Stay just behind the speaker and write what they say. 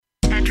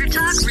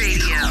Intertalk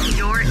Radio,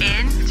 you're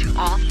in to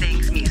all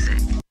things music.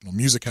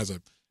 Music has a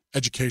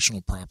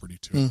educational property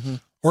to it,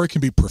 or it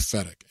can be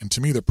prophetic. And to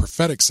me, the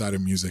prophetic side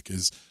of music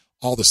is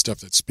all the stuff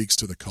that speaks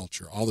to the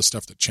culture, all the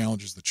stuff that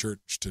challenges the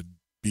church to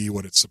be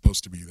what it's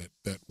supposed to be,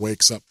 that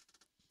wakes up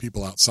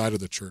people outside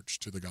of the church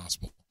to the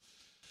gospel.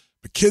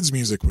 But kids'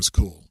 music was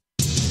cool.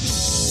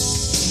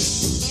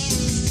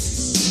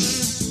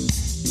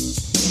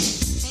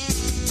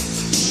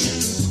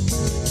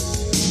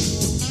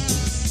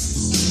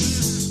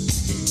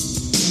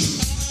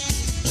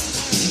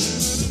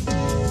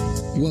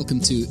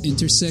 Welcome to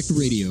Intersect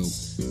Radio,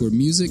 where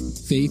music,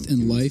 faith,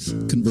 and life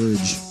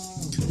converge.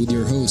 With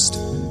your host,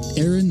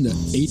 Aaron the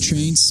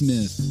A-Train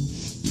Smith.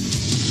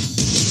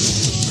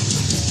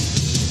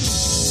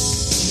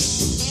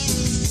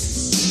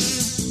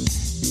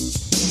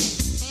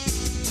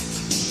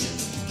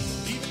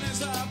 Even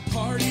as I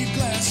partied,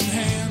 glass in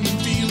hand, and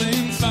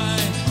feeling fine,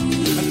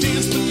 I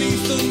danced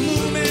beneath the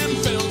moon and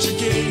felt your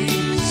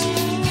gaze.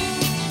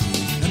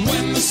 And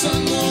when the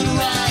sun would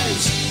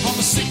rise, on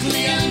the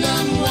sickly and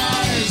unwise,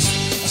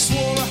 I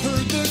swore I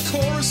heard the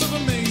chorus of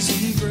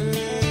Amazing Grace.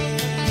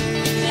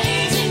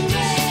 Amazing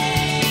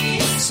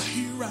Grace. So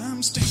here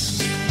I'm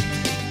standing,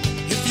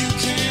 if you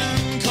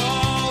can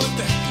call it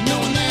that,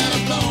 knowing that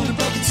I've blown a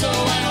broken toe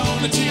out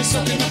on a tear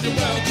soaking up your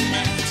welcome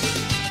mat.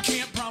 I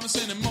can't promise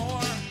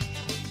anymore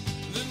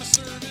than my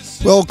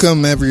service.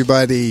 Welcome,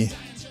 everybody.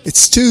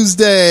 It's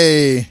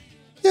Tuesday.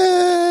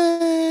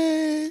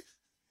 Yay!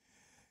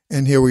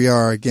 And here we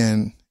are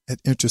again at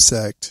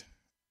Intersect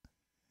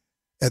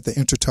at the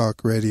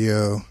Intertalk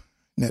Radio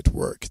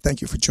Network.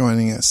 Thank you for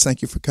joining us.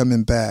 Thank you for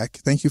coming back.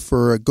 Thank you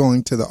for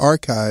going to the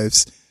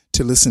archives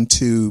to listen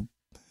to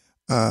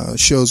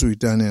shows we've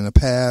done in the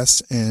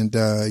past. And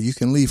you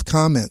can leave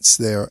comments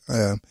there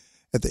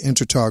at the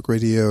Intertalk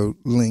Radio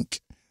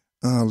link.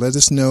 Let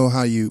us know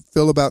how you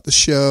feel about the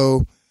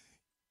show,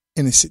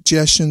 any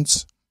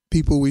suggestions,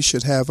 people we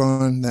should have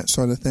on, that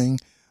sort of thing.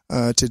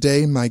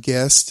 Today, my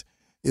guest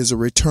is a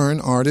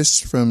return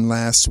artist from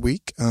last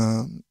week,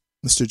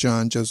 Mr.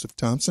 John Joseph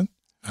Thompson.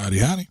 Howdy,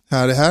 howdy.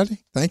 Howdy, howdy.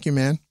 Thank you,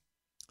 man.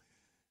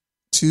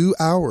 2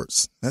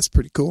 hours. That's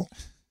pretty cool.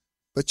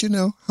 But, you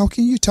know, how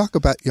can you talk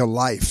about your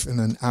life in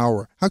an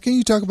hour? How can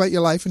you talk about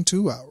your life in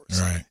 2 hours?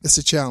 Right. It's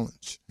a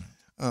challenge,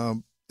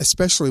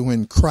 especially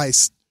when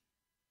Christ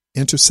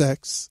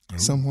intersects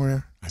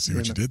somewhere. I see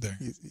what you did there.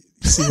 You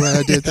see what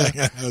I did there?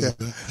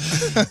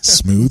 Yeah.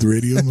 Smooth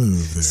radio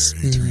move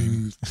there,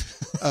 A-Train.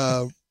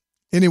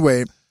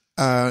 Anyway,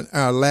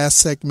 our last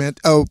segment.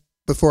 Oh,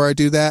 before I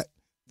do that,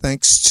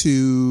 thanks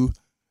to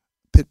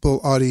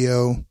Pitbull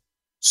Audio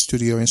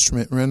Studio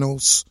Instrument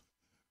Rentals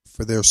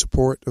for their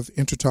support of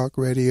Intertalk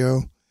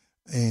Radio.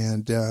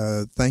 And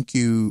thank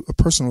you, a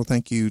personal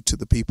thank you to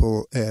the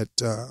people at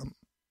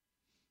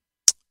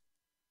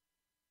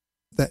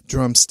that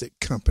drumstick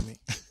company.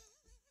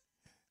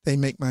 They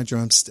make my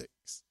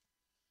drumsticks.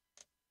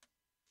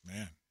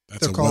 Man,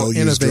 that's They're a called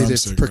well-used Innovative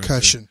drumstick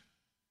Percussion.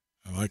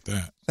 Right, I like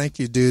that. Thank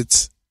you,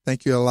 dudes.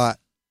 Thank you a lot.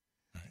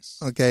 Nice.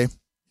 Okay,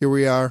 here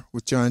we are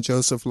with John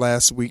Joseph.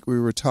 Last week we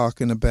were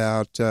talking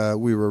about,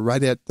 we were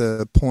right at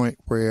the point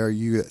where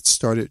you had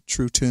started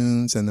True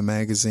Tunes and the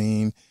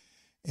magazine,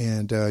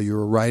 and you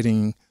were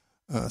writing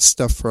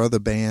stuff for other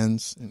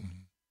bands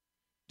and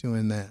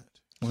doing that.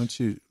 Why don't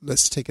you,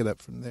 let's take it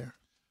up from there.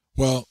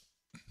 Well,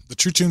 the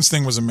True Tunes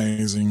thing was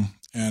amazing,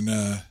 and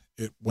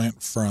it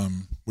went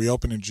from, we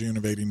opened in June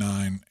of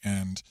 89,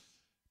 and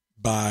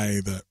by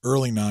the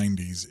early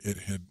 90s, it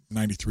had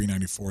 93,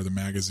 94, the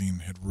magazine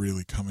had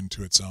really come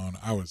into its own.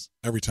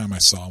 Every time I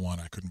saw one,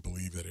 I couldn't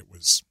believe that it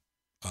was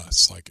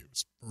us. Like, it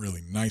was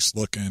really nice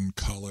looking,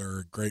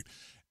 color, great.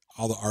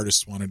 All the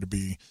artists wanted to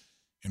be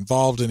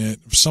involved in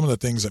it. Some of the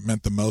things that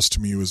meant the most to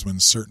me was when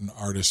certain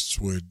artists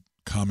would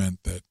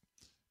comment that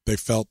they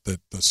felt that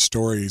the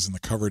stories and the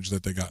coverage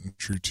that they got in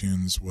True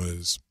Tunes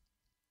was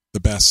the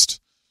best,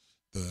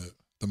 the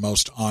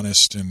most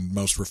honest and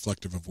most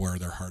reflective of where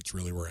their hearts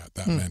really were at.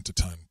 That meant a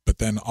ton. But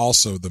then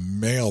also the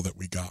mail that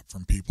we got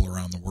from people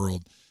around the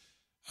world,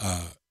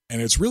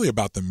 and it's really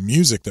about the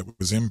music that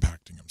was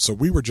impacting them. So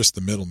we were just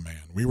the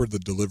middleman. We were the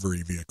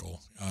delivery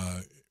vehicle.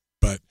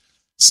 But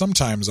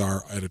sometimes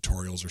our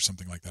editorials or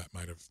something like that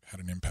might have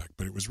had an impact.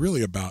 But it was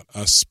really about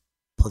us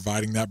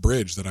providing that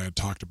bridge that I had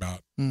talked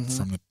about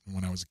from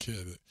when I was a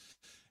kid.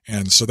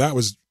 And so that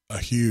was a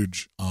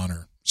huge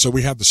honor. So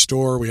we had the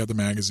store, we had the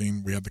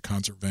magazine, we had the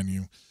concert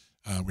venue,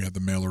 we had the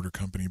mail order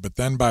company. But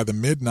then by the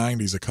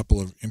mid-90s, a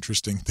couple of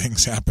interesting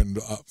things happened.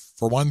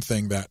 For one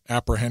thing, that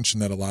apprehension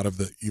that a lot of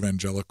the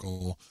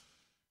evangelical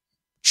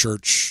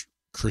church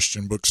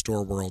Christian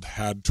bookstore world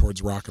had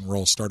towards rock and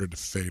roll started to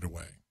fade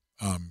away.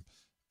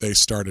 They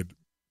started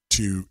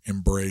to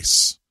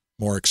embrace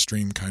more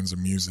extreme kinds of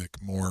music,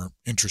 more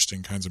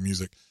interesting kinds of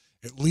music,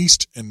 at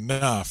least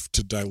enough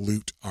to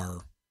dilute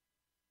our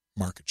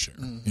market share,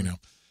 you know.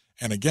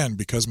 And again,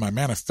 because my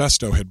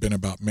manifesto had been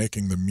about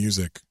making the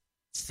music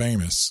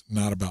famous,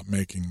 not about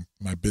making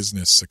my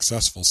business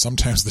successful,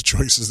 sometimes the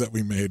choices that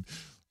we made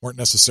weren't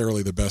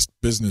necessarily the best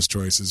business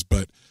choices,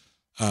 but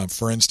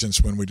For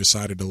instance, when we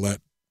decided to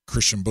let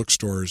Christian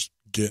bookstores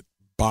get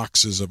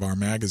boxes of our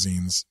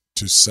magazines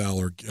to sell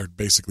or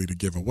basically to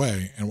give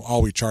away, and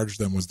all we charged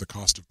them was the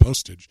cost of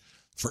postage.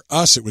 For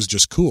us, it was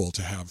just cool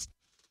to have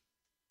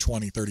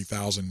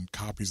 30,000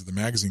 copies of the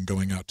magazine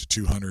going out to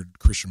 200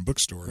 Christian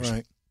bookstores.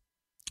 Right.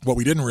 What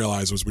we didn't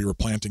realize was we were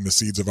planting the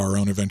seeds of our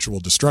own eventual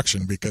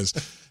destruction, because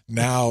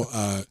now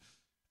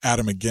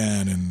Adam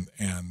Again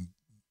and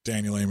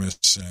Daniel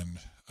Amos and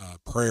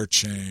Prayer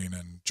Chain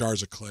and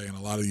Jars of Clay and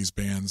a lot of these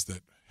bands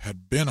that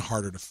had been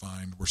harder to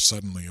find were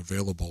suddenly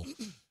available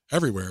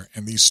everywhere.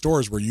 And these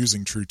stores were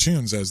using True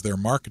Tunes as their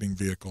marketing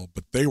vehicle,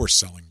 but they were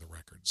selling the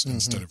records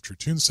instead of True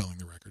Tunes selling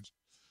the records.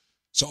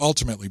 So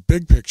ultimately,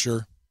 big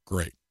picture,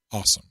 great,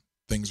 awesome.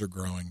 Things are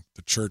growing.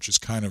 The church is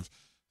kind of,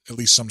 at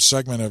least some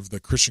segment of the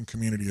Christian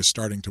community is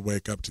starting to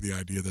wake up to the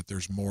idea that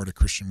there's more to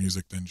Christian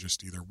music than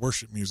just either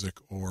worship music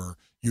or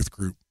youth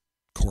group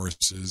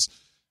choruses,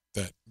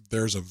 that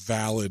there's a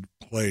valid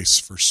place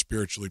for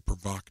spiritually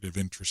provocative,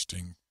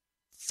 interesting,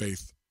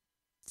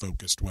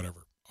 faith-focused,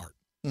 whatever, art.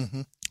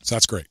 Mm-hmm. So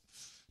that's great.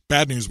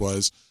 Bad news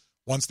was,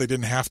 once they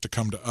didn't have to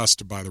come to us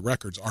to buy the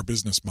records, our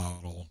business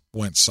model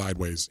went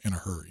sideways in a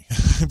hurry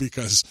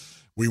because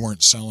we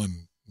weren't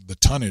selling the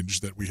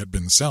tonnage that we had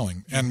been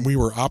selling. And we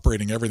were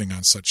operating everything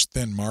on such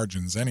thin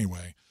margins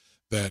anyway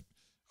that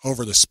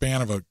over the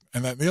span of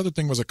the other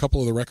thing was a couple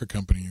of the record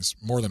companies,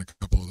 more than a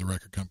couple of the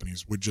record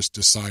companies, would just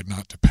decide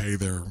not to pay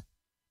their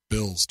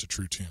bills to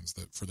True Tunes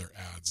for their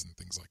ads and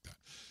things like that.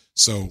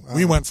 So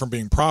we went from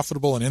being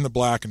profitable and in the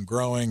black and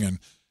growing and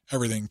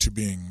everything to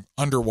being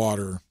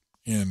underwater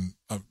in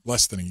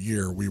less than a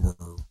year. We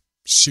were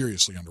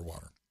seriously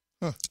underwater.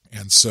 Huh.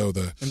 And so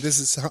and this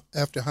is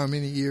after how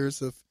many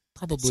years of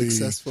probably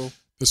successful?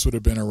 This would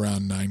have been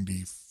around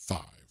 95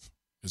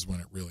 is when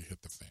it really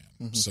hit the fan.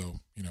 Mm-hmm.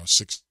 So,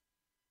 6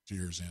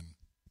 years in.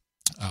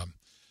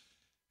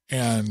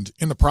 And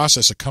in the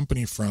process, a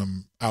company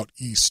from out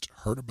east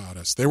heard about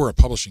us. They were a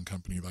publishing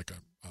company, like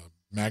a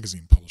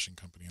magazine publishing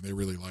company, and they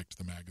really liked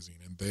the magazine.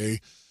 And they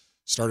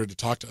started to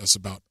talk to us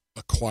about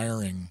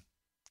acquiring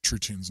True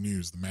Tunes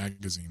News, the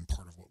magazine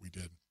part of what we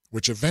did,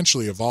 which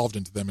eventually evolved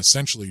into them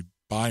essentially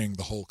buying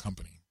the whole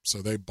company.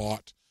 So they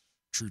bought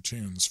True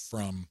Tunes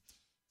from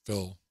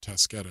Phil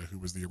Tasketta, who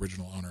was the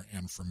original owner,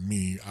 and from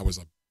me. I was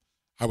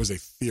a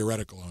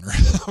theoretical owner,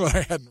 but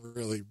I hadn't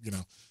really, you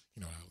know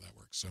how that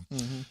works. So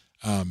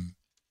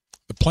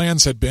the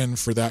plans had been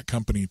for that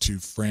company to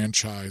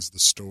franchise the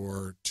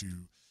store, to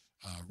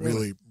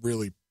really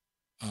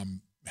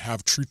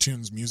have True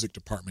Tunes music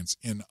departments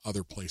in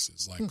other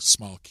places, like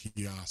small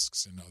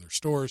kiosks in other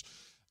stores.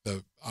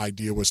 The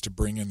idea was to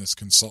bring in this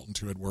consultant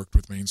who had worked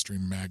with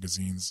mainstream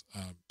magazines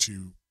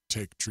to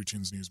take True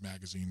Tunes News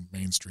magazine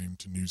mainstream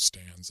to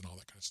newsstands and all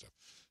that kind of stuff.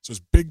 So it was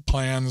big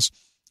plans.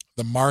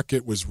 The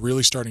market was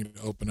really starting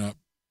to open up.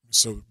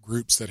 So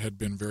groups that had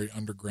been very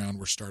underground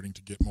were starting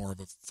to get more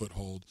of a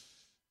foothold.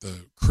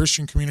 The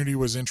Christian community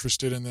was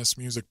interested in this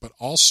music, but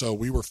also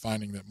we were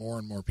finding that more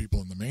and more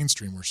people in the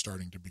mainstream were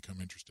starting to become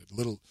interested.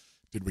 Little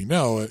did we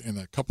know, in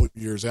a couple of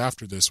years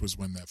after this was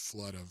when that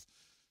flood of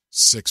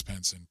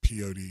Sixpence and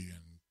POD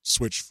and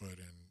Switchfoot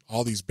and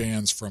all these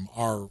bands from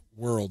our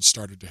world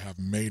started to have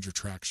major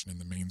traction in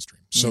the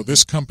mainstream. So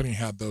this company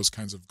had those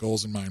kinds of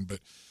goals in mind, but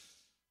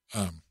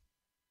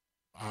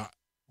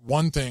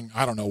one thing,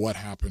 I don't know what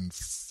happened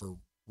for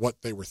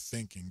what they were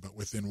thinking, but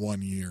within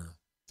 1 year,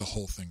 the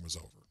whole thing was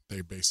over.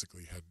 They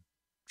basically had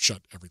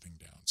shut everything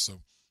down.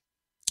 So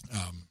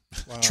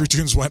True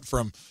Tunes went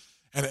from,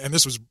 and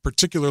this was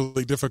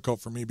particularly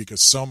difficult for me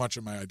because so much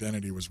of my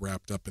identity was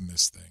wrapped up in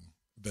this thing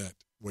that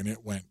when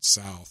it went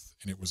south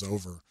and it was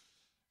over,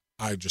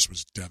 I just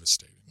was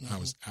devastated. I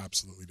was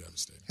absolutely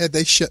devastated. Had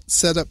they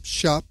set up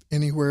shop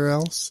anywhere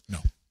else? No.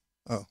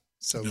 Oh,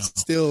 so No.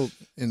 still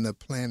in the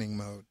planning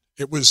mode.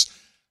 It was,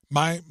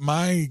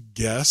 my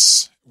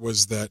guess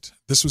was that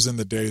this was in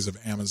the days of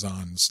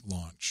Amazon's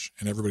launch,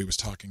 and everybody was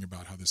talking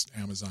about how this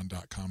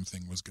Amazon.com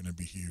thing was going to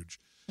be huge.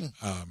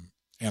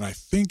 And I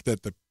think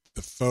that the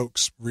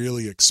folks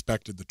really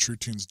expected the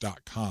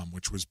TrueTunes.com,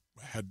 which was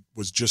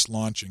just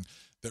launching,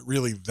 that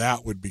really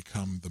that would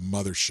become the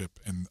mothership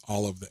and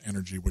all of the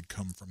energy would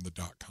come from the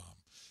 .com,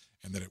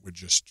 and that it would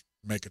just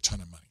make a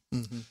ton of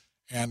money.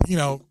 And,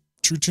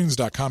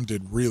 TrueTunes.com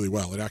did really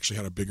well. It actually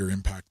had a bigger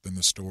impact than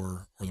the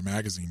store or the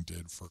magazine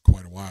did for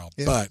quite a while.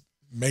 Yeah. But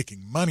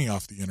making money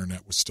off the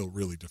internet was still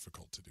really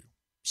difficult to do.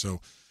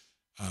 So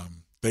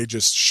they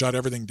just shut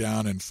everything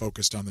down and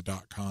focused on the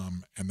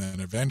 .com. And then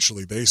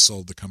eventually they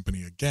sold the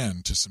company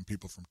again to some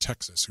people from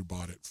Texas who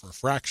bought it for a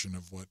fraction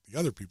of what the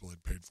other people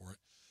had paid for it.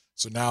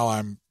 So now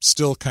I'm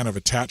still kind of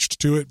attached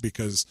to it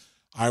because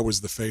I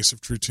was the face of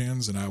True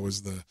Tunes and I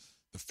was the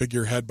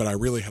figurehead, but I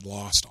really had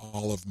lost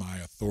all of my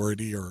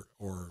authority or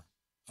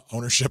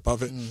ownership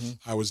of it.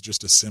 I was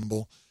just a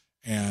symbol,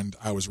 and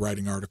I was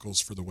writing articles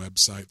for the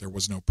website. There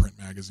was no print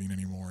magazine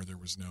anymore. There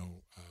was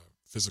no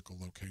physical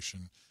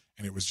location,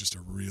 and it was just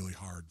a really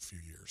hard few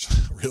years,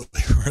 really,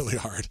 really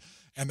hard.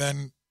 And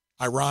then,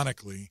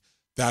 ironically,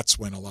 that's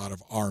when a lot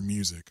of our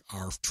music,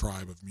 our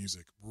tribe of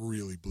music,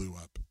 really blew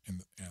up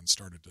and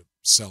started to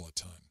sell a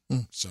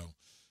ton. So,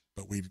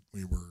 but we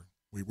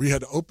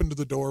had opened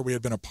the door. We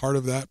had been a part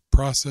of that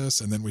process,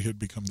 and then we had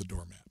become the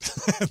doormat.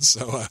 And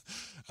so,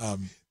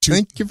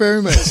 thank you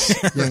very much,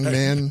 young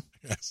man.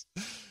 Yes,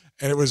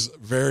 and it was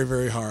very,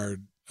 very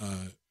hard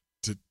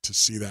to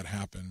see that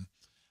happen.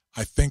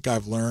 I think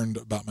I've learned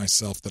about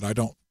myself that I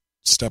don't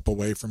step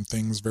away from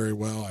things very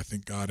well. I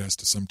think God has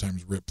to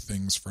sometimes rip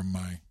things from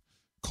my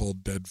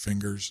cold, dead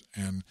fingers.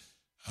 And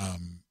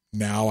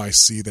now I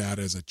see that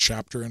as a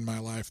chapter in my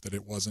life, that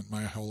it wasn't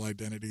my whole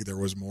identity. There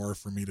was more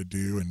for me to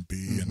do and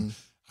be, and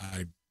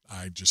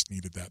I just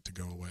needed that to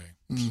go away.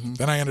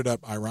 Then I ended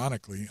up,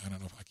 ironically, I don't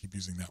know if I keep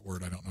using that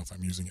word. I don't know if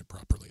I'm using it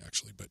properly,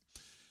 actually. But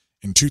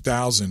in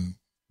 2000,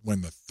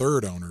 when the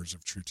third owners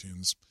of True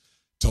Tunes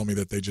told me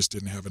that they just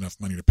didn't have enough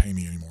money to pay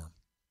me anymore,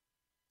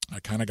 I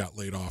kind of got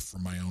laid off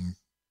from my own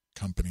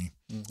company.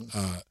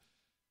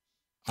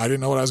 I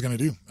didn't know what I was going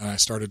to do. And I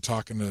started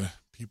talking to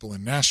people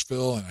in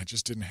Nashville, and I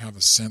just didn't have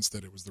a sense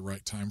that it was the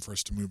right time for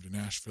us to move to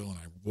Nashville. And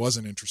I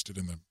wasn't interested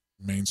in the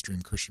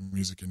mainstream Christian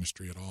music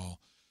industry at all.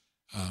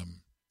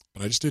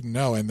 But I just didn't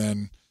know. And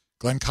then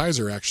Glenn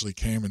Kaiser actually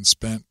came and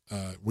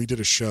we did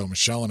a show.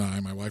 Michelle and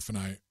I, my wife and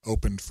I,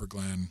 opened for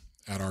Glenn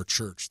at our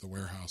church, the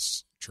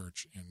Warehouse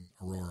Church in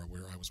Aurora,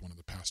 where I was one of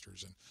the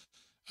pastors. And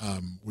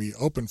we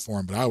opened for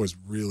him, but I was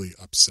really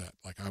upset.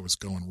 Like, I was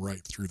going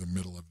right through the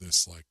middle of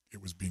this, like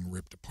it was being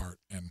ripped apart.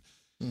 And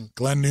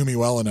Glenn knew me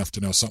well enough to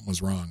know something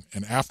was wrong.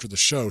 And after the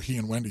show, he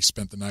and Wendy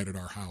spent the night at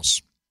our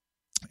house.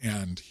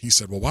 And he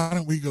said, well, why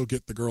don't we go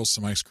get the girls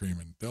some ice cream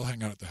and they'll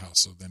hang out at the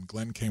house. So then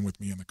Glenn came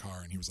with me in the car,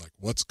 and he was like,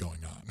 what's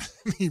going on?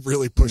 He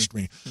really pushed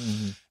me.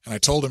 And I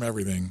told him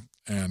everything.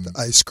 And the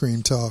ice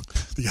cream talk.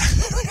 The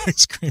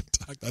ice cream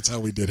talk. That's how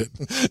we did it.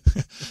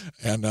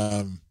 And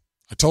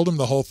I told him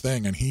the whole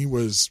thing, and he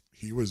was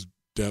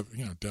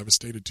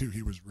devastated too.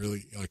 He was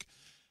really, like,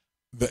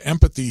 the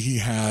empathy he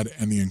had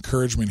and the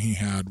encouragement he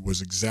had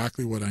was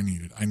exactly what I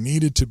needed. I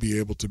needed to be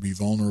able to be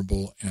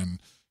vulnerable and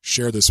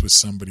share this with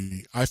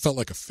somebody. I felt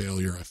like a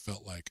failure. I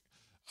felt like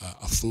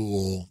a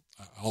fool,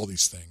 all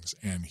these things.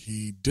 And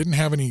he didn't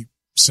have any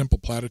simple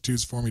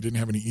platitudes for me, didn't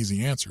have any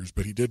easy answers,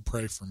 but he did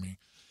pray for me.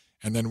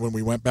 And then when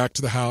we went back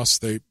to the house,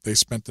 they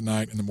spent the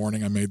night. In the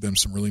morning, I made them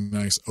some really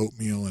nice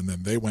oatmeal, and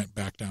then they went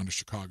back down to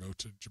Chicago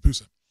to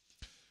Japusa.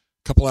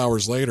 A couple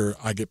hours later,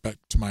 I get back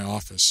to my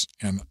office,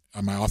 and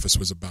my office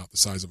was about the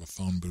size of a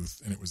phone booth,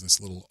 and it was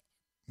this little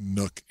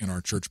nook in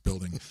our church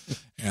building,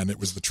 and it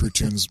was the True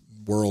Tunes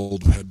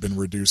world had been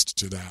reduced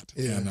to that.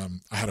 Yeah.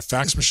 And I had a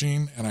fax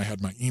machine, and I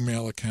had my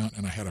email account,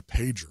 and I had a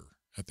pager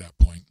at that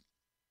point.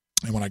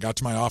 And when I got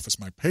to my office,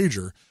 my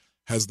pager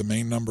has the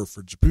main number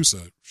for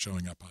Japusa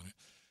showing up on it.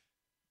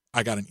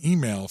 I got an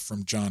email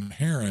from John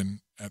Herron,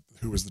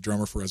 who was the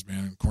drummer for S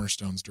Band and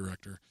Cornerstone's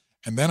director.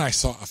 And then I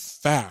saw a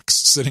fax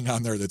sitting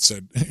on there that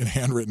said, in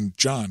handwritten,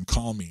 John,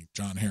 call me,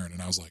 John Herron.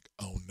 And I was like,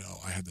 oh no,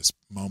 I had this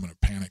moment of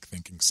panic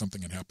thinking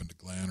something had happened to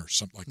Glenn or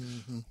something, like,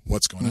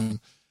 what's going on? And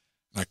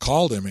I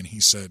called him, and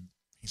he said,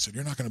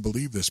 you're not going to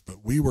believe this,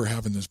 but we were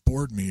having this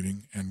board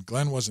meeting, and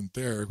Glenn wasn't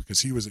there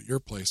because he was at your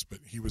place, but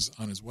he was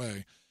on his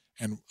way.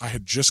 And I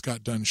had just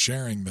got done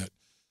sharing that,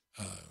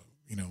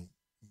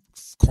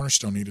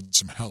 Cornerstone needed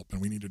some help,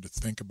 and we needed to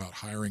think about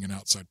hiring an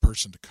outside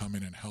person to come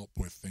in and help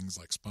with things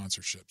like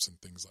sponsorships and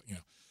things like,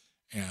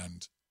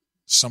 and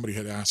somebody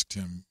had asked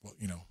him, well,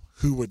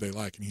 who would they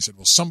like? And he said,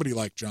 well, somebody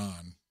like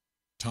John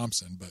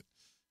Thompson, but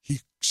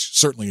he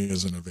certainly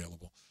isn't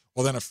available.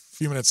 Well, then a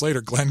few minutes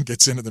later, Glenn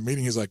gets into the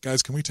meeting. He's like,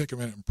 guys, can we take a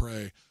minute and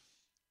pray?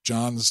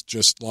 John's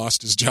just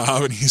lost his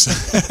job, and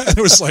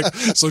it was like,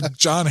 so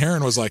John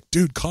Herron was like,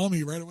 dude, call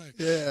me right away.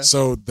 Yeah.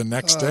 So the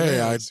next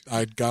day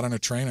I got on a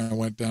train, and I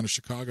went down to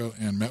Chicago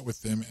and met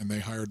with them, and they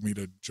hired me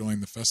to join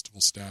the festival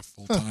staff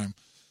full time.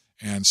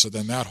 And so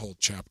then that whole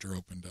chapter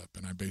opened up,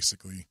 and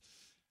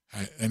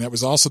and it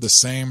was also the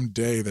same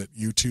day that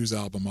U2's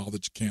album, All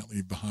That You Can't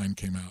Leave Behind,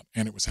 came out,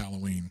 and it was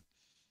Halloween.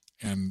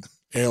 And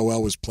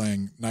AOL was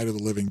playing Night of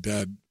the Living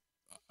Dead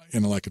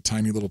in like a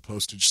tiny little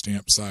postage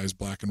stamp size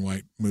black and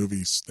white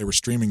movies. They were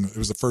streaming. It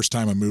was the first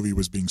time a movie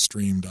was being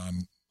streamed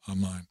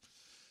online.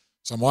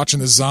 So I'm watching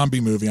this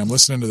zombie movie. I'm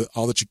listening to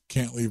All That You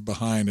Can't Leave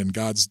Behind, and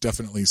God's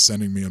definitely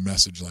sending me a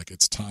message like,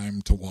 it's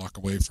time to walk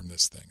away from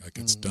this thing. Like,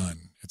 it's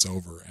done. It's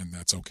over, and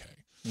that's okay.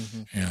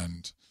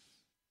 And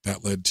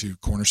that led to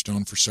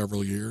Cornerstone for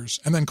several years.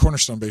 And then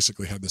Cornerstone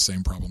basically had the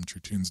same problem True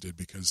Tunes did,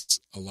 because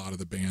a lot of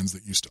the bands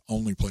that used to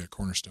only play at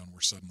Cornerstone were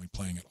suddenly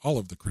playing at all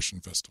of the Christian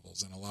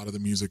festivals, and a lot of the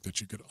music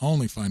that you could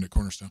only find at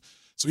Cornerstone.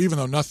 So even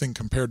though nothing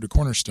compared to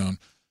Cornerstone,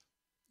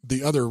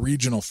 the other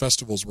regional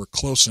festivals were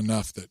close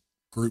enough that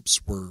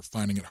groups were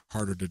finding it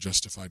harder to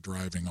justify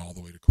driving all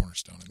the way to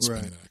Cornerstone and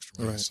spending that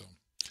extra money. So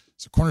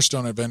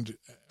Cornerstone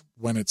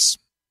went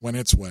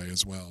its way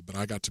as well, but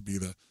I got to be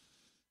the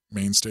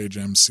main stage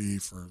MC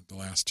for the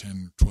last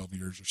 10, 12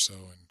 years or so,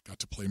 and got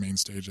to play main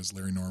stage as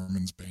Larry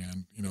Norman's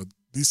band.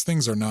 These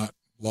things are not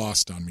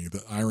lost on me.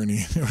 The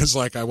irony, it was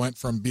like I went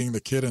from being the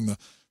kid in the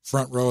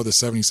front row of the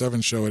 77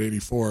 show at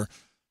 84,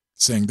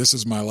 saying, "This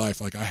is my life.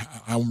 Like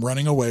I'm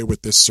running away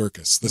with this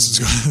circus. This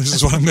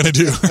is what I'm going to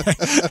do."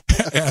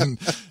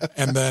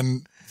 and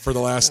then for the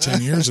last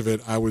 10 years of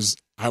it, I was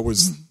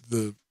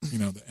the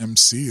the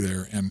MC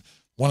there. And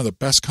one of the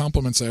best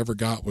compliments I ever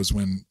got was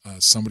when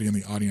somebody in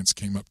the audience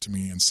came up to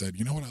me and said,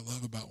 "You know what I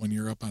love about when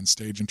you're up on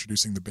stage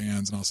introducing the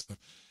bands and all stuff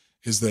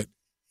is that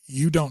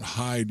you don't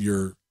hide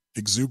your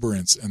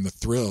exuberance and the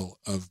thrill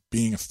of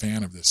being a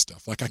fan of this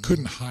stuff." Like I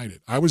couldn't hide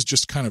it. I was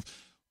just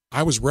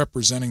I was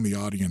representing the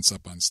audience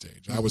up on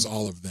stage. I was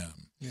all of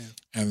them. Yeah.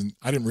 And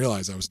I didn't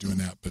realize I was doing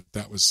that, but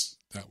that was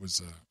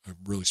a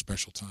really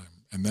special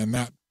time. And then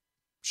that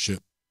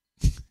shit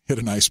hit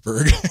an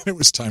iceberg and it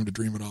was time to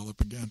dream it all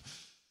up again.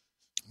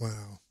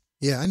 Wow.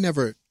 Yeah, I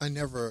never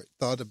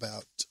thought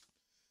about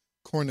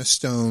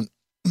Cornerstone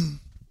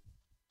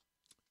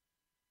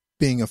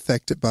being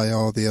affected by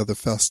all the other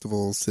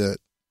festivals that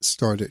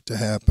started to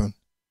happen.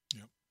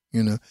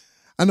 Yep.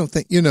 I don't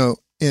think,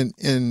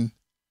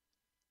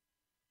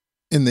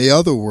 in the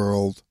other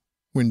world,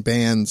 when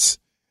bands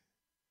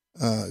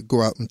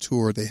go out and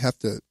tour, they have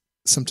to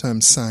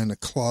sometimes sign a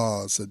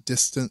clause, a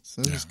distance.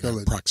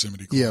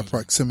 Proximity clause. Yeah,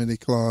 proximity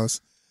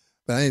clause.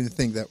 But I didn't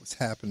think that was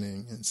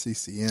happening in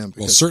CCM.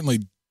 Well,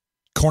 certainly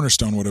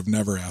Cornerstone would have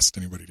never asked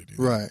anybody to do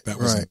that. Right, that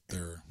wasn't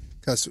their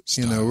because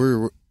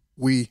style.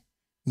 we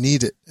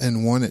needed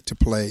and wanted to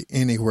play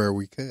anywhere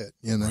we could.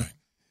 Right.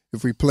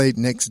 If we played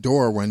next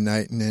door one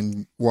night and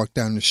then walked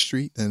down the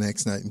street the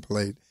next night and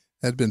played,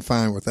 that'd been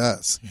fine with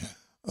us.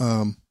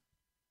 Yeah.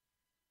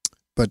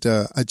 But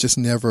I just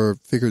never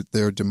figured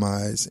their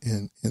demise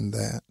in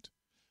that.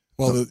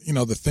 Well,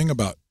 the thing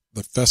about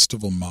the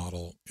festival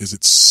model is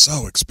it's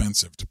so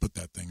expensive to put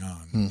that thing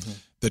on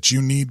that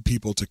you need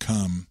people to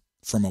come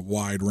from a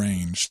wide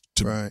range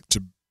to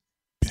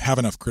have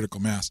enough critical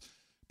mass.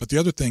 But the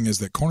other thing is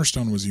that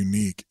Cornerstone was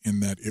unique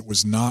in that it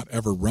was not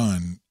ever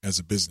run as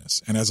a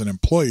business. And as an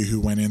employee who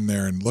went in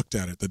there and looked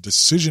at it, the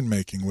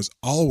decision-making was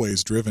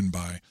always driven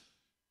by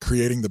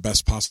creating the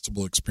best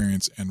possible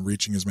experience and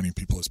reaching as many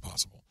people as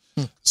possible.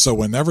 So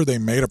whenever they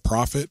made a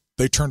profit,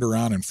 they turned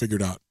around and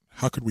figured out,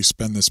 how could we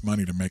spend this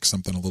money to make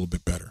something a little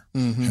bit better?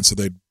 And so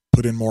they'd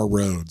put in more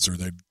roads or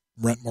they'd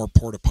rent more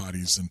porta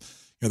potties and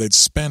they'd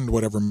spend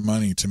whatever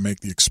money to make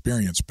the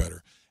experience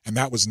better. And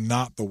that was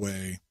not the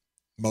way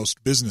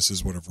most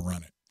businesses would have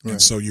run it. Right.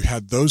 And so you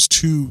had those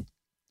two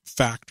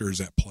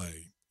factors at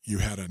play. You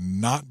had a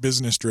not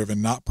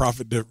business-driven, not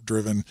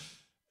profit-driven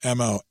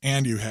MO,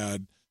 and you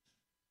had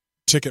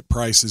ticket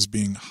prices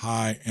being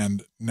high,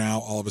 and now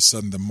all of a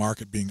sudden the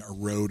market being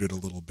eroded a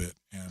little bit,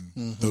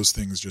 and those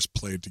things just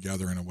played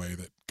together in a way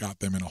that got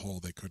them in a hole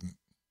they couldn't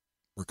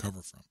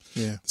recover from.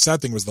 Yeah. The sad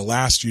thing was the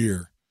last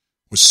year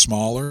was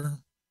smaller.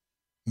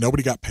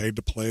 Nobody got paid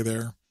to play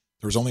there.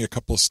 There was only a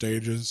couple of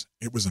stages.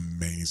 It was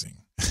amazing.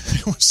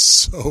 It was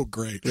so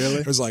great. Really?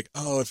 It was like,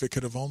 if it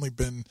could have only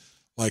been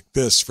like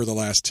this for the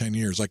last 10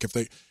 years, like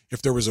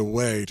if there was a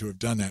way to have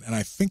done that. And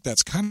I think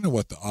that's kind of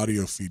what the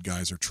audio feed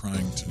guys are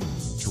trying to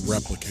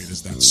replicate,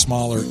 is that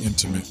smaller,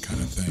 intimate kind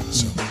of thing.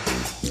 So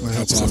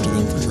hats off to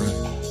them for trying.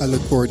 I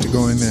look forward to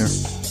going there.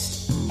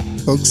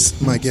 Folks,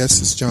 my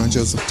guest is John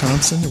Joseph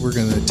Thompson. We're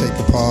going to take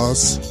a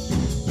pause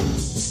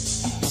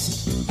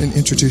and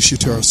introduce you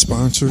to our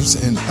sponsors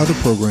and other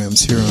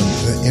programs here on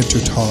the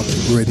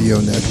InterTalk Radio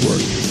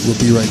Network. We'll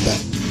be right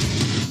back.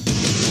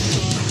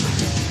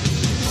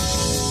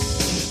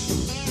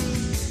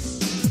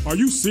 Are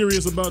you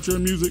serious about your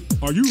music?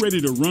 Are you ready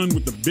to run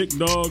with the big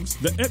dogs?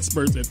 The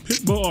experts at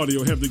Pitbull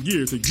Audio have the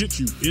gear to get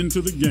you into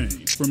the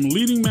game. From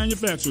leading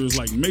manufacturers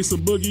like Mesa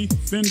Boogie,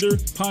 Fender,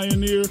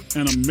 Pioneer,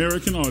 and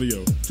American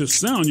Audio. To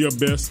sound your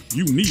best,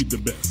 you need the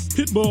best.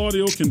 Pitbull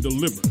Audio can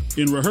deliver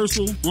in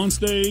rehearsal, on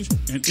stage,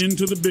 and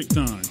into the big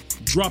time.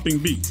 Dropping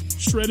beats,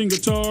 shredding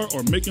guitar,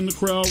 or making the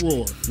crowd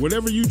roar.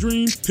 Whatever you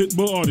dream,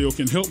 Pitbull Audio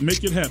can help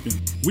make it happen.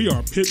 We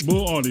are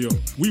Pitbull Audio.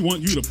 We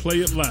want you to play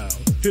it loud.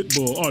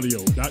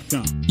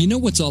 PitbullAudio.com. You know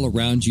what's all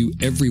around you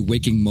every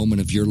waking moment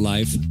of your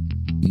life?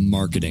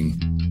 Marketing.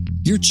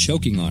 You're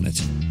choking on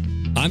it.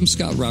 I'm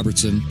Scott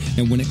Robertson,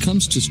 and when it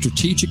comes to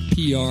strategic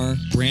PR,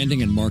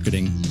 branding, and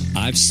marketing,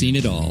 I've seen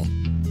it all.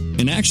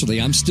 And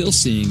actually, I'm still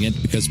seeing it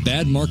because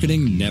bad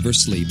marketing never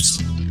sleeps.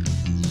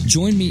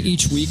 Join me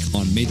each week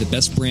on May the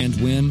Best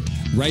Brand Win,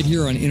 right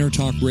here on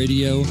InterTalk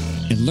Radio,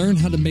 and learn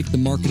how to make the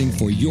marketing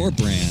for your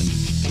brand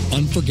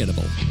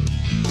unforgettable.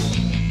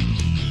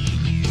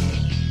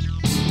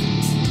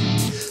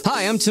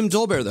 Hi, I'm Tim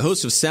Dolbear, the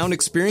host of Sound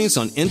Experience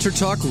on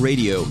InterTalk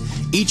Radio.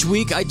 Each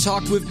week, I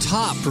talk with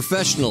top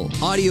professional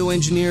audio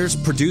engineers,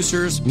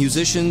 producers,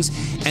 musicians,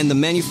 and the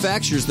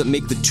manufacturers that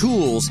make the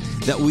tools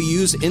that we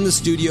use in the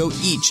studio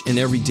each and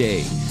every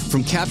day.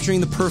 From capturing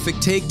the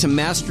perfect take to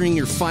mastering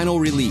your final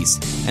release,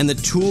 and the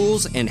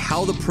tools and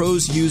how the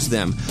pros use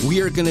them,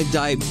 we are going to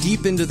dive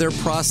deep into their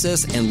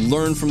process and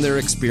learn from their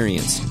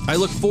experience. I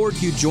look forward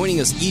to you joining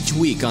us each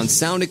week on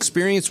Sound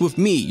Experience with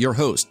me, your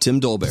host, Tim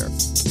Dolbear.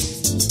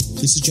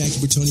 This is Jackie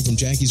Bertoni from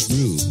Jackie's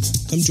Groove.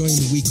 Come join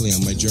me weekly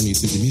on my journey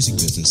through the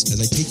music business as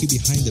I take you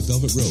behind the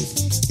velvet rope,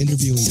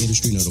 interviewing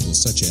industry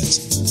notables such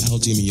as Al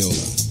Di Meola,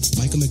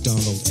 Michael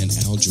McDonald, and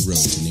Al Jarreau,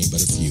 to name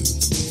but a few.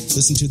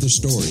 Listen to their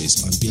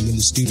stories on being in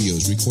the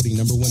studios recording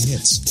 #1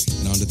 hits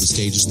and onto the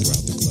stages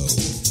throughout the globe.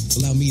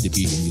 Allow me to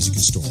be your music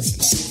historian.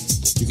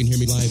 You can hear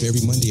me live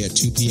every Monday at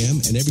 2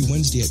 p.m. and every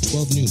Wednesday at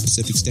 12 noon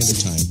Pacific Standard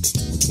Time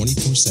or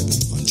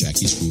 24/7 on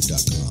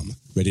jackiesgroove.com.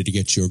 Ready to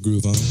get your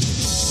groove on?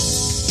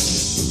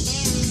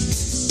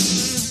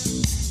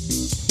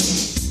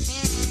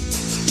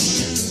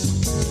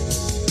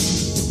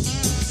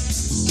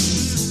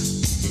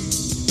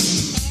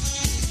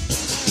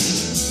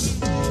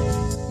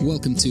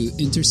 Welcome to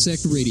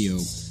Intersect Radio,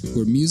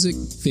 where music,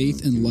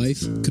 faith, and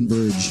life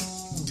converge.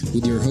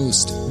 With your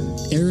host,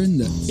 Aaron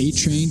the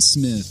A-Train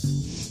Smith.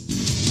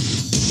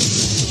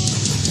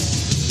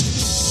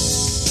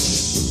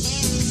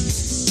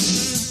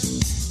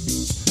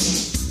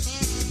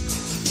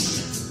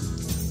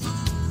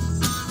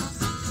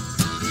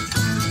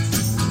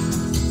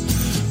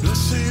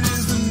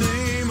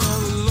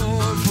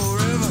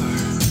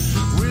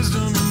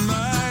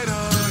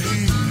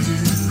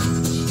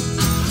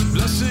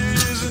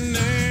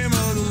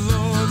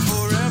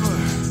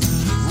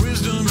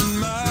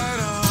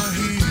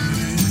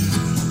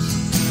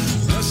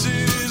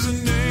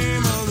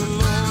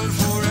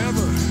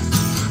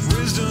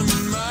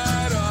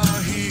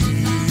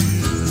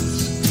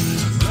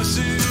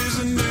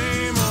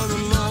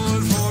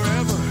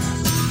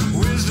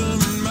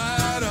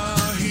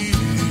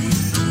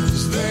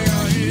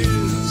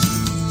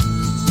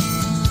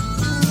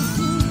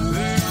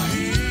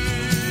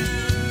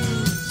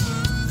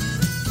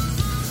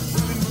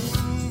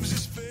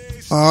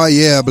 Oh,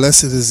 yeah,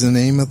 blessed is the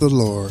name of the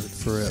Lord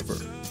forever.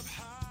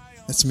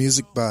 That's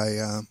music by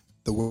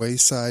the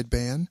Wayside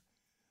Band,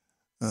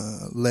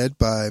 led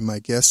by my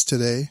guest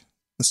today,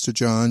 Mr.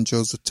 John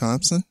Joseph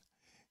Thompson.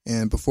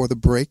 And before the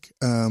break,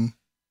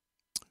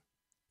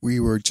 we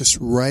were just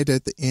right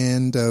at the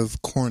end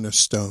of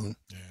Cornerstone.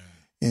 Yeah.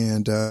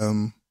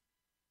 And,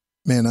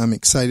 man, I'm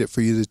excited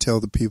for you to tell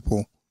the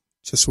people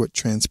just what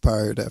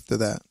transpired after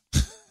that.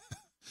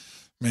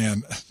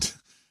 Man,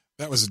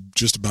 that was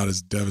just about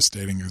as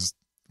devastating as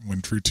when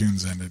True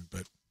Tunes ended.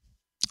 But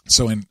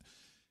so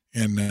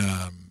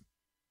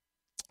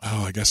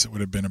I guess it would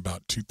have been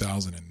about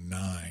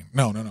 2009.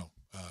 No,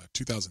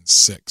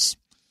 2006.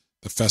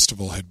 The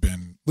festival had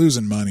been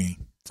losing money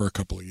for a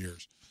couple of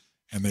years,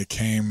 and they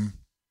came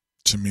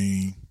to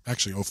me,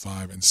 actually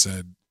 2005, and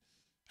said,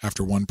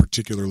 after one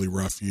particularly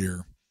rough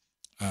year,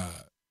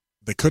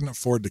 they couldn't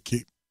afford to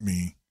keep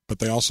me, but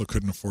they also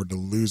couldn't afford to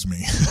lose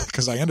me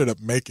because I ended up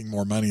making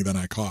more money than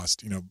I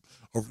cost,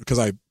 because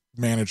I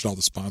managed all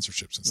the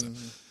sponsorships and stuff.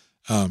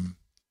 Mm-hmm.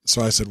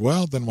 So I said,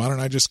 well, then why don't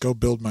I just go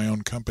build my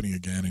own company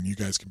again, and you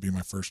guys can be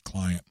my first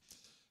client.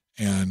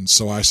 And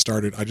so I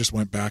just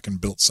went back and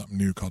built something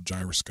new called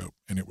Gyroscope.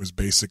 And it was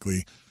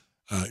basically,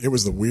 it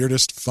was the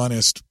weirdest,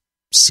 funnest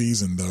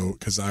season though,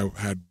 because I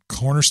had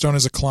Cornerstone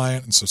as a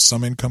client. And so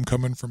some income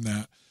coming from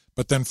that.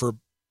 But then for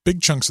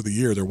big chunks of the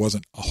year, there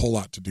wasn't a whole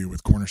lot to do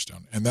with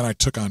Cornerstone. And then I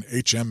took on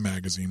HM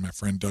Magazine. My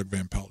friend Doug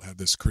Van Pelt had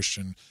this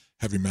Christian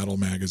heavy metal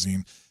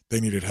magazine. They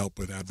needed help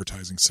with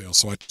advertising sales.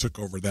 So I took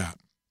over that.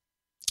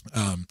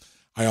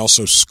 I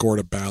also scored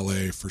a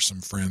ballet for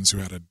some friends who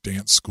had a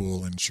dance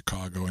school in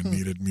Chicago and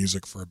needed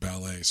music for a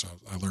ballet. So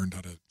I learned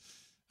how to,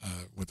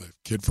 with a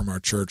kid from our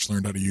church,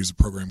 learned how to use a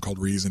program called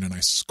Reason, and I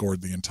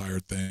scored the entire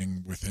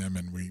thing with him,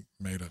 and we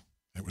made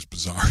it was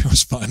bizarre. It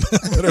was fun.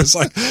 But it was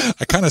like,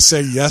 I kind of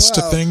say yes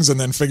to things and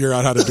then figure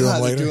out how to do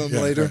them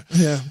later.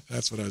 Yeah.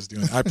 That's what I was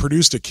doing. I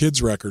produced a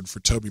kids record for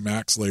Toby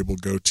Mac's label,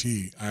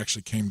 Goatee. I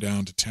actually came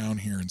down to town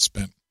here and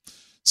spent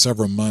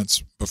several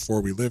months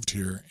before we lived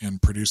here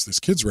and produced this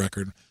kids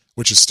record,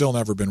 which has still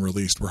never been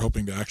released. We're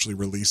hoping to actually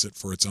release it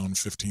for its own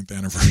 15th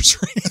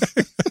anniversary.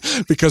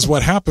 Because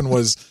what happened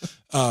was,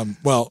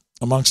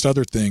 amongst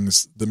other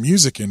things, the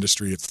music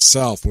industry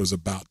itself was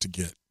about to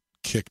get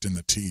kicked in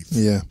the teeth.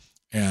 Yeah.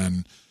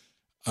 And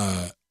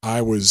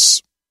I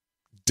was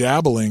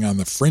dabbling on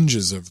the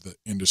fringes of the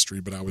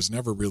industry, but I was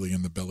never really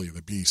in the belly of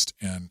the beast.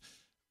 And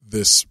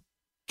this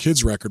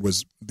kids record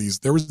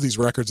there was these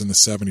records in the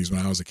 70s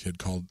when I was a kid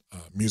called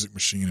Music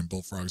Machine and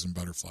Bullfrogs and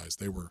Butterflies.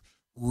 They were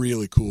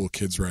really cool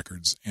kids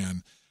records,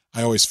 and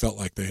I always felt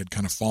like they had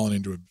kind of fallen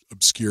into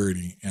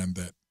obscurity and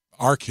that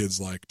our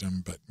kids liked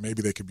them, but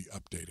maybe they could be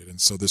updated.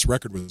 And so this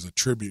record was a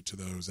tribute to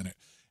those, and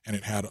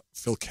it had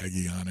Phil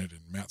Keggy on it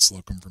and Matt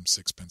Slocum from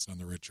Sixpence None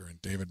the Richer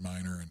and David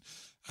Miner, and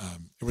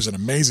it was an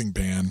amazing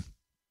band.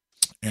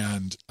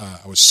 And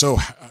I was so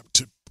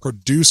to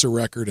produce a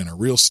record in a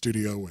real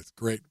studio with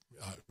great.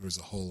 It was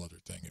a whole other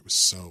thing. It was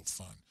so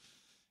fun.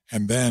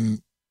 And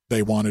then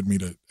they wanted me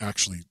to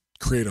actually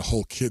create a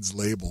whole kids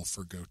label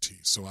for Goatee.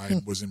 So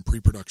I was in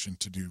pre-production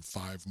to do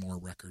 5 more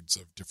records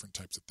of different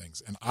types of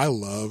things. And I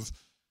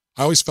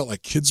always felt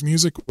like kids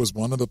music was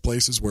one of the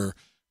places where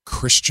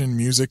Christian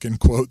music, in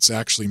quotes,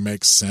 actually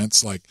makes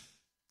sense. Like,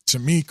 to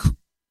me,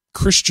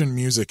 Christian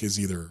music is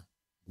either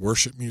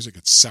worship music,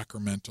 it's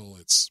sacramental,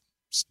 it's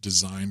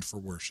designed for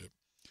worship,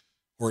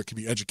 or it can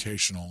be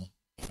educational,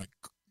 like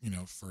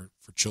for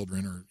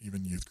children or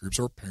even youth groups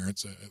or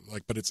parents,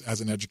 but it's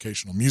as an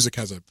educational. Music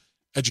has a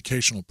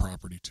educational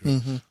property to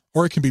it,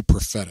 or it can be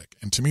prophetic.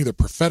 And to me, the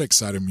prophetic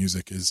side of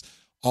music is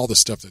all the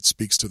stuff that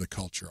speaks to the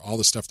culture, all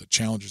the stuff that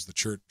challenges the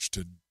church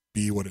to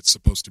be what it's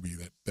supposed to be,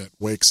 that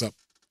wakes up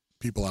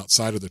people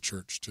outside of the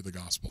church to the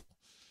gospel.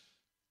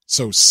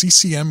 So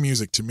CCM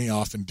music to me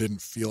often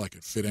didn't feel like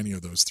it fit any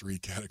of those three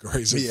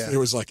categories. It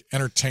was like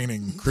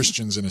entertaining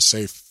Christians in a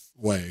safe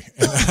way.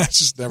 And that's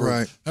just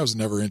never, that was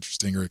never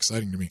interesting or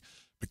exciting to me.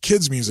 But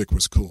kids music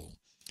was cool.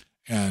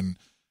 And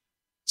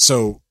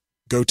so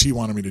Goatee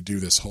wanted me to do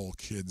this whole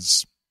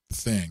kids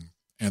thing.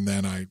 And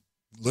then I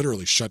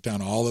literally shut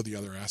down all of the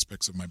other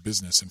aspects of my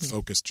business and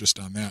focused just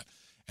on that.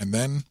 And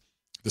then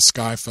the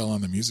sky fell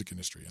on the music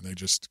industry, and they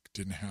just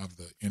didn't have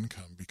the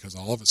income because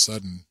all of a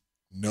sudden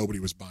nobody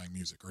was buying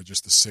music, or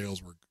just the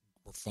sales were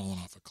falling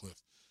off a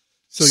cliff.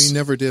 So you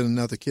never did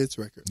another kids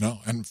record? No,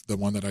 and the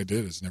one that I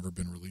did has never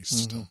been released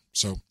still.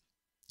 So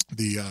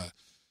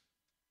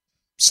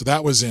so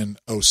that was in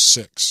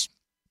 2006.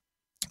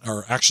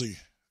 Or actually,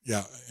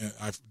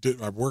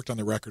 I worked on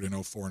the record in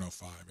 2004 and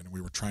 2005, and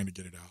we were trying to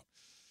get it out.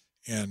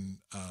 And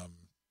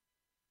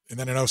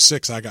then in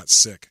 2006, I got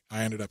sick.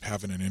 I ended up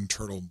having an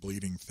internal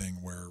bleeding thing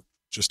where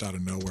just out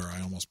of nowhere,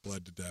 I almost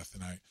bled to death,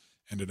 and I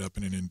ended up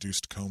in an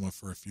induced coma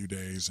for a few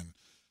days and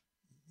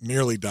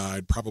nearly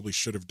died. Probably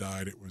should have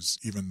died. It was,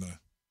 even the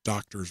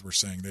doctors were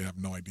saying they have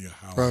no idea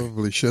how.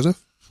 Probably should have.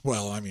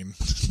 Well, I mean,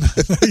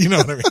 you know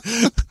what I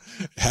mean?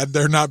 Had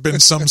there not been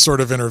some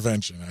sort of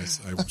intervention, I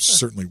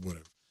certainly would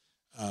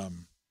have.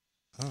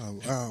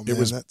 It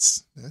was,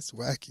 that's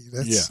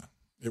wacky.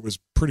 It was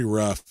pretty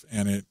rough,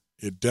 and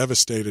it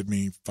devastated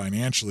me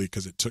financially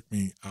because it took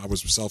me, I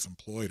was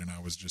self-employed and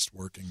I was just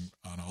working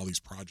on all these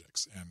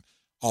projects, and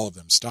all of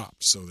them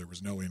stopped. So there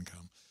was no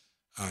income.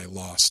 I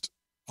lost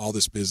all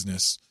this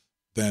business.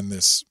 Then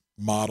this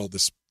model,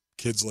 this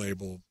kids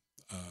label,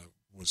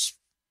 was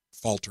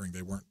faltering.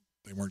 They weren't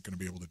going to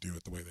be able to do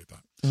it the way they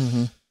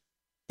thought.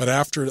 But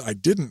after I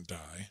didn't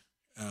die,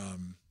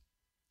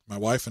 my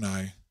wife and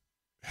I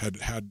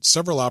had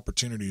several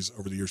opportunities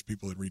over the years.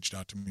 People had reached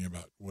out to me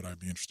about would I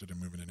be interested in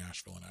moving to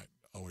Nashville, and I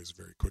always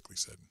very quickly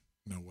said,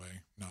 no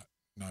way,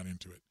 not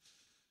into it.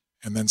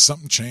 And then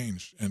something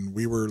changed, and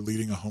we were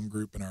leading a home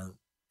group in our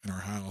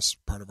house,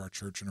 part of our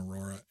church in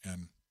Aurora,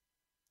 and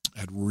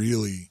had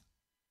really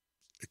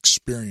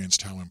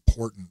experienced how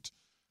important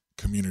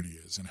community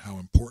is and how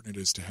important it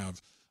is to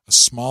have a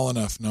small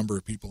enough number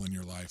of people in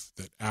your life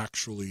that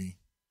actually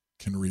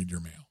can read your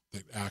mail,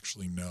 that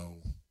actually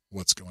know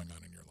what's going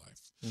on in your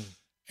life.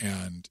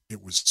 And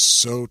it was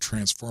so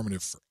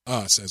transformative for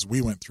us as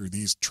we went through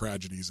these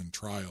tragedies and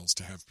trials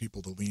to have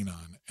people to lean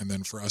on, and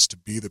then for us to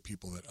be the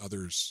people that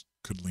others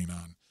could lean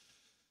on,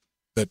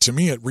 that to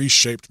me it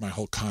reshaped my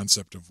whole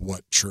concept of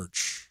what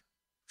church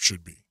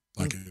should be.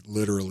 Like it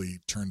literally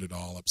turned it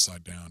all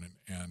upside down.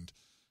 And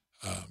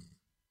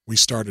we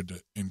started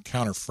to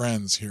encounter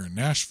friends here in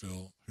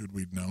Nashville who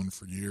we'd known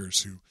for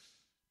years, who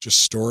just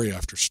story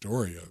after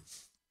story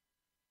of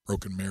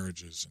broken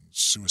marriages and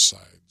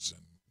suicides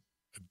and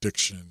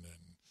addiction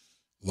and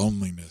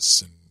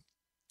loneliness. And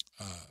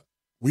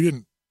we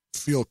didn't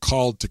feel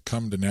called to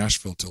come to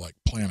Nashville to like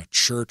plant a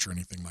church or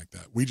anything like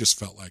that. We just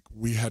felt like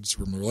we had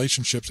some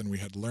relationships and we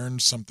had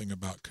learned something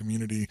about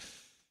community.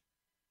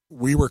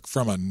 We were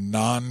from a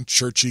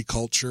non-churchy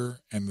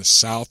culture, and the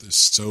South is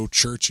so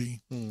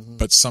churchy,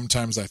 but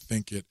sometimes I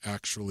think it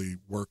actually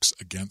works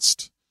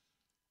against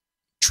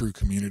true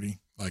community.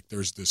 Like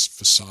there's this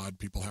facade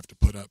people have to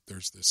put up.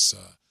 There's this,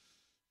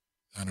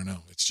 I don't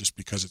know, it's just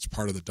because it's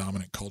part of the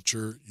dominant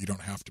culture, you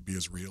don't have to be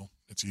as real.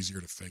 It's easier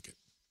to fake it.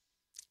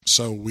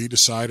 So we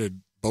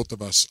decided, both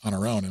of us on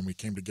our own, and we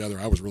came together.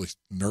 I was really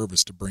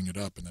nervous to bring it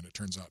up, and then it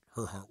turns out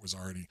her heart was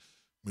already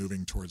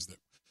moving towards that.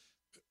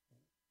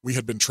 We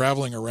had been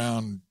traveling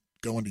around,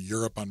 going to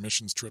Europe on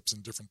missions trips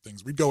and different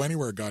things. We'd go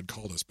anywhere God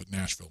called us but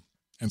Nashville.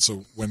 And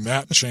so when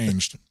that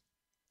changed,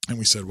 and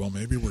we said, well,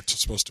 maybe we're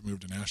supposed to move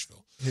to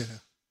Nashville.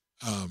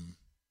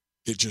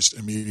 It just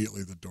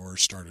immediately, the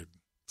doors started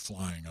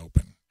flying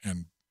open.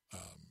 And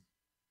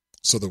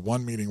so the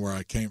one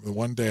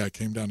day I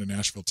came down to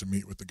Nashville to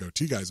meet with the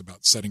Goatee guys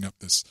about setting up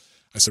this.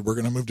 I said, we're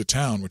going to move to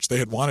town, which they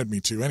had wanted me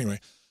to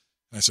anyway.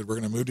 And I said, we're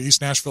going to move to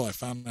East Nashville. I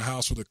found a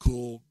house with a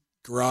cool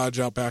garage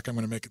out back. I'm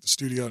going to make it the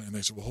studio. And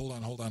they said, well, hold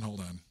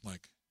on.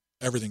 Like,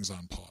 everything's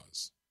on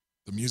pause.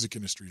 The music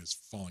industry is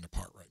falling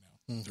apart right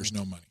now. There's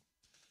no money.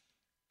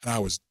 And I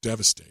was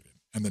devastated.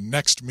 And the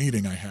next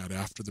meeting I had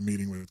after the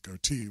meeting with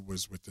Goatee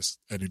was with this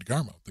Eddie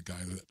DeGarmo, the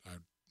guy that I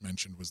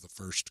mentioned was the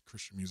first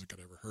Christian music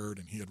I'd ever heard.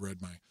 And he had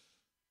read my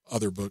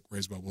other book,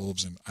 Raised by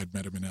Wolves, and I'd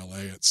met him in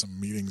LA at some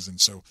meetings.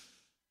 And so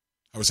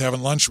I was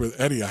having lunch with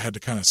Eddie. I had to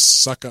kind of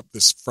suck up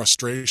this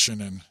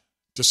frustration and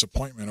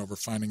disappointment over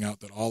finding out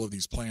that all of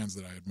these plans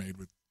that I had made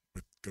with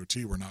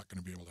Goatee were not going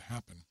to be able to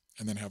happen,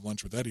 and then have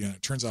lunch with Eddie. And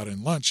it turns out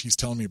in lunch, he's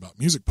telling me about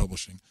music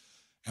publishing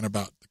and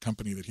about the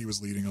company that he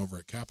was leading over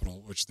at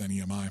Capitol, which then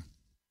EMI.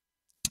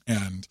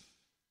 And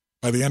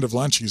by the end of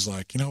lunch, he's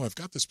like, I've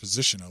got this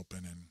position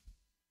open, and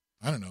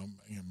I don't know,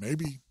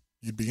 maybe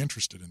you'd be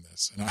interested in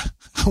this. And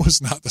I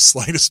was not the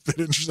slightest bit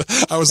interested.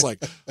 I was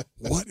like,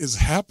 what is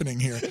happening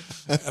here?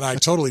 And I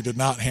totally did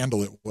not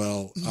handle it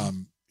well.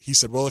 He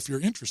said, well, if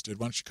you're interested,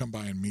 why don't you come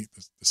by and meet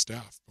the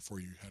staff before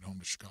you head home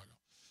to Chicago?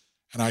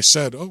 And I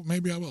said, oh,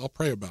 maybe I will. I'll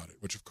pray about it,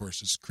 which of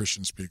course is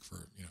Christian speak for,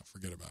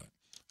 forget about it.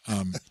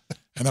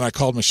 And then I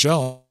called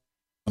Michelle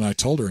and I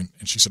told her, and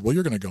she said, well,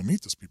 you're going to go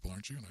meet those people,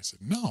 aren't you? And I said,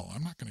 no,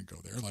 I'm not going to go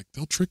there. Like,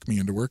 they'll trick me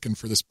into working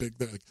for this big,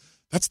 like,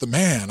 that's the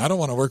man. I don't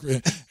want to work with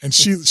him. And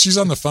she's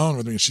on the phone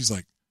with me and she's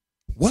like,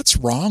 what's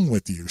wrong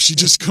with you? She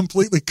just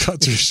completely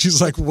cut her.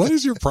 She's like, what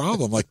is your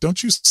problem? Like,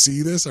 don't you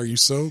see this? Are you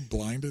so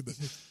blinded?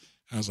 And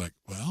I was like,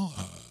 well,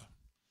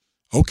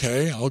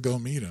 okay, I'll go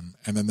meet him.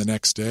 And then the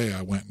next day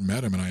I went and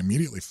met him, and I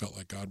immediately felt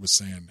like God was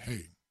saying,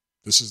 hey,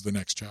 this is the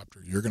next chapter.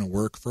 You're going to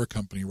work for a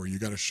company where you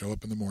got to show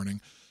up in the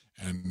morning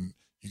and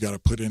you got to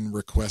put in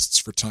requests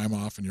for time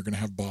off, and you're going to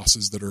have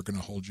bosses that are going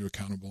to hold you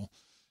accountable.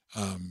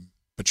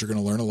 But you're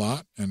going to learn a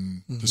lot,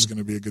 and this is going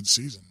to be a good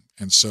season.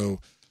 And so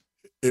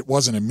it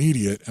wasn't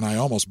immediate, and I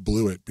almost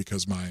blew it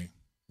because my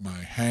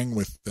hang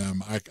with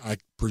them, I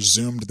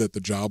presumed that the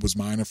job was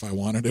mine if I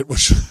wanted it,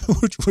 which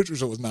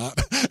it was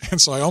not.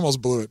 And so I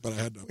almost blew it, but I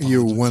had to apologize.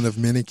 You were one of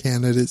many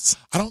candidates?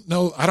 I don't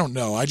know.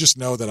 I just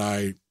know that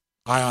I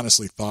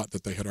honestly thought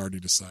that they had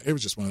already decided. It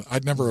was just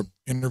I'd never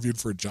interviewed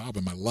for a job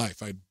in my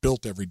life. I'd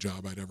built every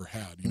job I'd ever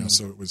had,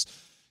 so it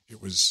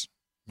was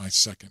my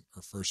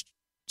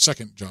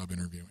second job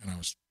interview, and I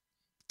was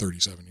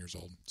 37 years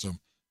old. So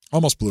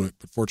almost blew it,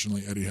 but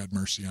fortunately Eddie had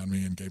mercy on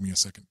me and gave me a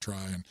second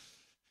try. And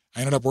I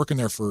ended up working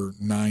there for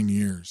 9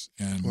 years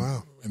and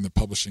in the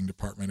publishing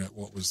department at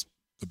what was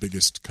the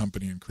biggest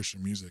company in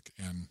Christian music.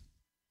 And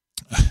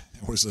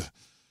it was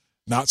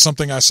not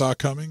something I saw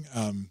coming,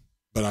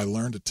 but I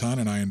learned a ton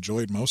and I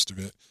enjoyed most of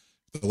it.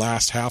 The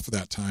last half of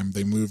that time,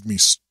 they moved me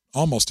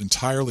almost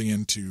entirely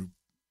into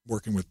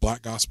working with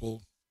Black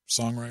gospel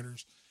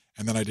songwriters.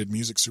 And then I did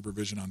music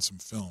supervision on some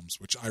films,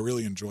 which I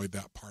really enjoyed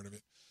that part of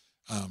it.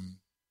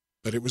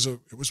 But it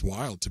was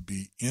wild to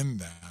be in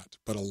that.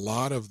 But a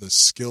lot of the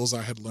skills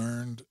I had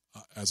learned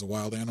as a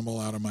wild animal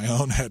out on my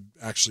own had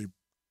actually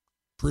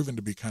proven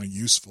to be kind of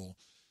useful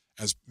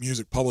as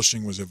music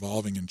publishing was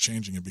evolving and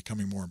changing and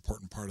becoming a more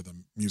important part of the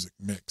music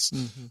mix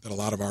that a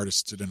lot of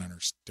artists didn't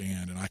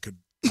understand. And I could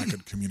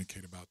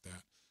communicate about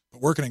that.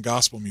 But working in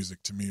gospel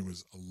music to me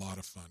was a lot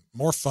of fun.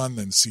 More fun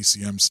than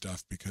CCM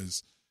stuff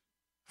because,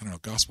 I don't know,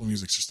 gospel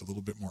music's just a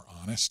little bit more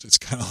honest. It's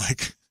kind of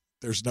like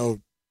there's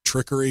no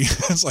trickery.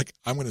 It's like,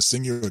 I'm going to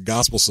sing you a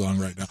gospel song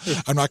right now.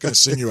 I'm not going to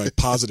sing you a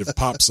positive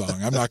pop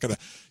song. I'm not going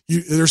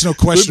to, there's no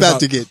question. We're about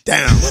to get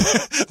down.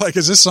 Like,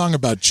 is this song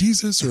about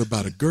Jesus or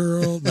about a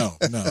girl? No,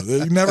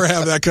 you never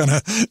have that kind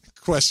of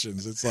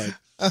questions. It's like,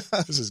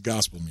 this is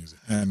gospel music.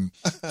 And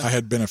I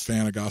had been a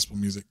fan of gospel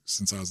music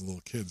since I was a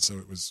little kid. So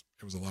it was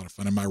a lot of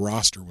fun. And my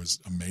roster was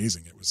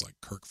amazing. It was like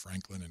Kirk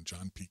Franklin and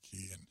John P.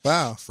 Key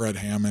and Fred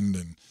Hammond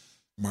and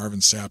Marvin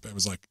Sapp.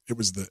 It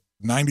was the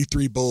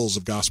 93 Bulls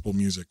of gospel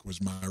music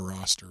was my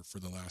roster for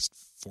the last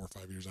 4 or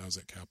 5 years I was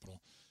at Capitol.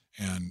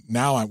 And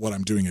now what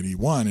I'm doing at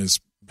E1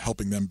 is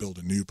helping them build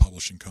a new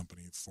publishing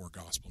company for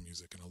gospel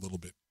music and a little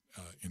bit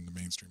in the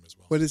mainstream as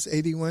well. What is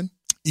 81?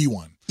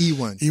 E1.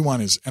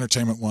 E1 is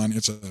Entertainment One.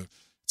 It's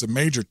a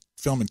major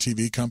film and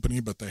TV company,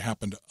 but they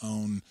happen to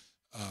own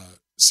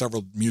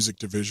several music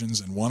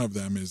divisions, and one of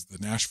them is the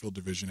Nashville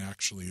division.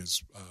 Actually,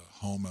 is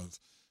home of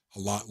a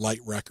lot Light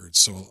Records.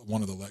 So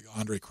one of the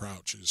Andre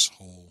Crouch's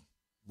whole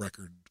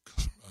record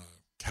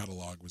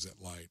catalog was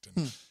at Light,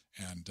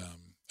 and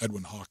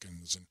Edwin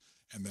Hawkins,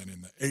 and then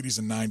in the 80s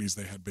and 90s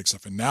they had big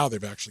stuff, and now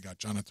they've actually got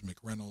Jonathan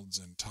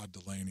McReynolds and Todd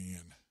Delaney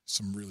and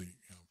some really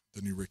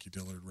the new Ricky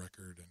Dillard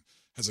record, and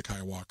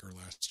Hezekiah Walker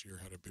last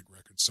year had a big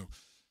record. So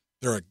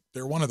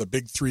they're one of the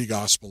big three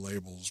gospel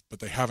labels, but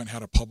they haven't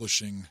had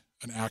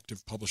an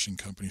active publishing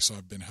company. So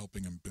I've been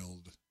helping them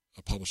build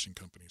a publishing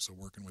company. So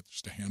working with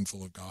just a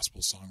handful of gospel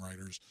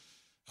songwriters,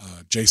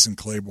 Jason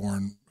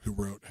Claiborne, who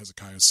wrote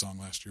Hezekiah's song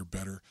last year,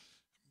 Better,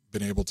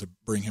 been able to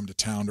bring him to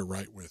town to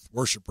write with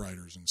worship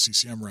writers and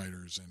CCM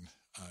writers. And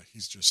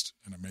he's just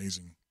an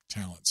amazing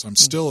talent. So I'm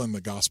still in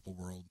the gospel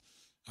world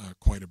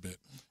quite a bit.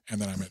 And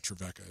then I met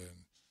Trevecca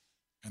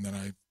and then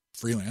I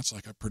freelance.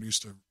 Like I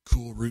produced a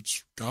cool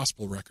roots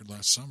gospel record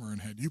last summer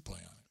and had you play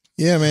on it.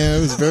 Yeah, man,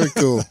 it was very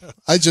cool.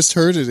 I just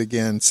heard it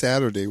again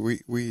Saturday.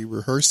 We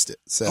rehearsed it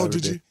Saturday. Oh,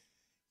 did you?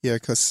 Yeah,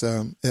 because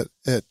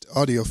at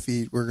Audio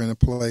Feed we're going to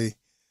play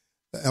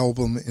the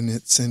album in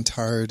its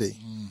entirety,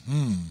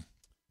 from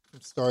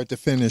start to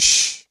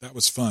finish. That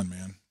was fun,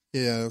 man.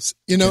 Yeah,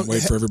 Can't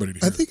wait for everybody to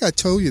hear I think I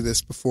told you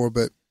this before,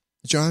 but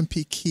John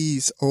P.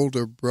 Key's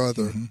older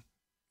brother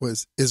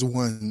is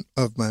one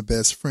of my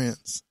best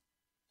friends.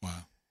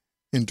 Wow.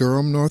 In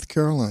Durham, North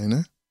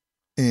Carolina,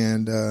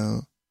 and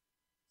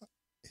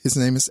his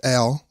name is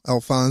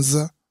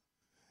Alfonso,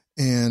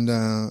 and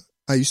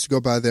I used to go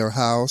by their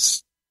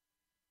house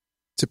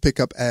to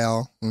pick up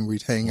Al when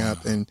we'd hang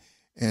up,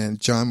 and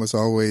John was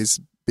always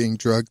being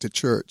drugged to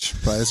church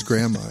by his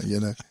grandma,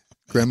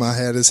 Grandma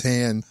had his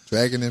hand,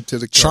 dragging him to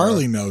the car.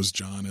 Charlie knows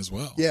John as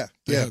well. Yeah,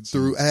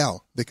 through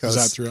Al. Because,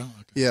 was that through Al?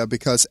 Okay. Yeah,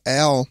 because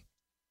Al,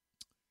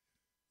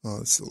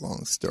 it's a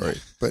long story,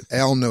 but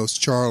Al knows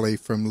Charlie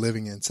from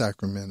living in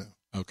Sacramento.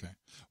 Okay.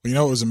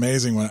 Well, it was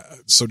amazing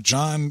so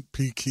John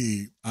P.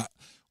 Key,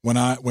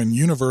 when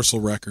Universal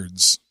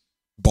Records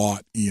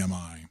bought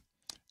EMI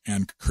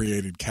and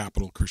created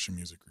Capitol Christian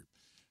Music Group,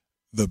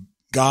 the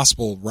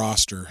gospel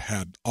roster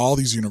had all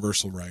these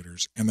Universal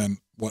writers, and then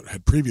what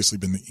had previously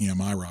been the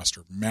EMI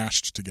roster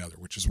mashed together,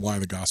 which is why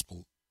the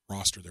gospel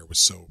roster there was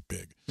so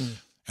big.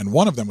 And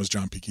one of them was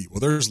John P. Key. Well,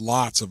 there's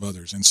lots of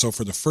others. And so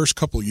for the first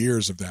couple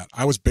years of that,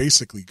 I was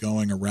basically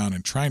going around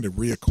and trying to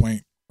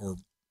reacquaint or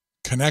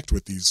connect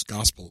with these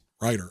gospel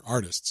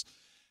artists.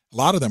 A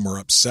lot of them were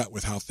upset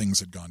with how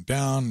things had gone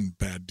down and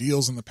bad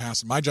deals in the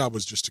past. And my job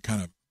was just to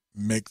kind of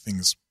make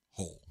things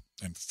whole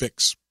and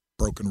fix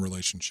broken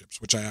relationships,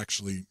 which I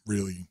actually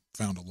really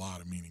found a lot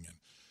of meaning in.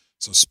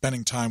 So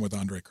spending time with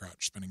Andre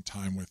Crouch, spending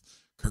time with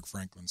Kirk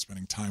Franklin,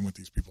 spending time with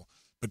these people.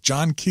 But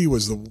John Key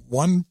was the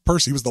one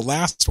person, he was the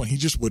last one. He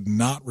just would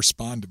not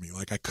respond to me.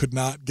 Like I could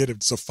not get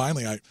him. So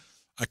finally I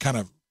kind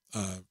of,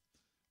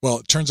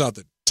 it turns out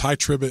that Ty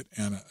Tribbett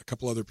and a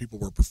couple other people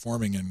were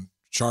performing in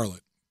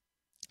Charlotte.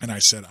 And I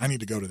said, I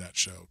need to go to that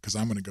show because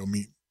I'm going to go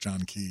meet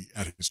John Key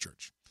at his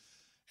church.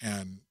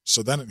 And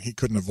so then he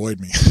couldn't avoid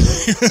me.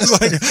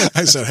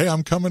 I said, hey,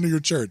 I'm coming to your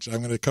church. I'm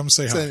going to come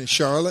say hi. Is that in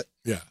Charlotte?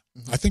 Yeah.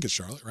 I think it's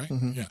Charlotte, right?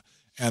 Mm-hmm. Yeah.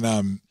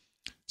 And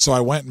so I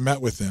went and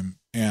met with him.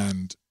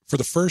 And for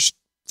the first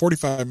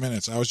 45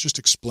 minutes, I was just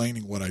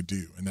explaining what I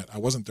do and that I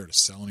wasn't there to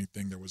sell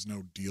anything. There was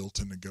no deal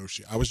to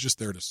negotiate. I was just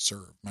there to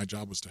serve. My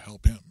job was to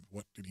help him.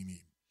 What did he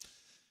need?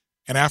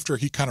 And after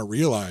he kind of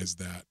realized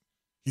that,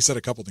 he said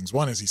a couple things.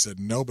 One is he said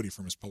nobody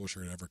from his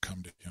publisher had ever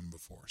come to him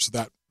before. So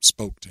that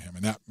spoke to him,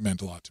 and that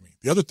meant a lot to me.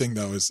 The other thing,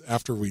 though, is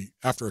after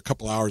a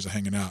couple hours of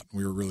hanging out, and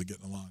we were really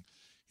getting along,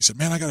 he said,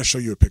 man, I got to show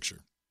you a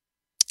picture.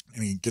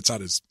 And he gets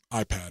out his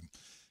iPad.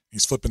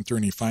 He's flipping through,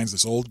 and he finds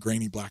this old,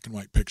 grainy black and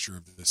white picture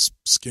of this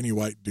skinny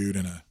white dude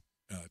in a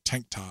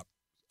tank top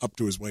up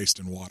to his waist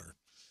in water.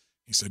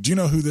 He said, do you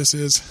know who this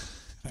is?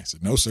 And I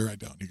said, no, sir, I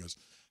don't. He goes,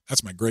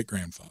 that's my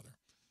great-grandfather.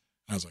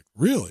 I was like,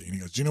 really? And he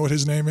goes, do you know what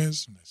his name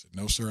is? And I said,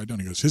 no, sir, I don't.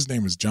 He goes, his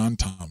name is John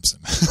Thompson.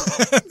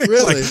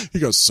 Really? He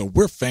goes, so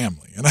we're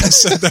family. And I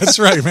said, that's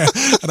right, man.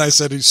 And I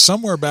said, he's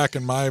somewhere back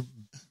in my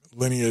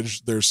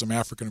lineage. There's some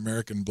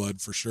African-American blood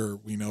for sure.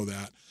 We know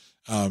that.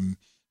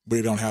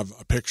 We don't have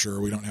a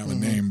picture. We don't have a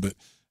name.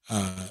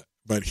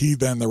 But he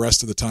then the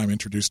rest of the time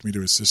introduced me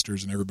to his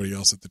sisters and everybody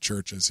else at the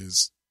church as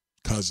his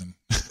cousin.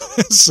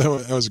 So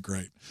that was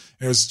great.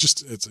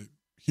 It's a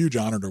huge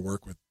honor to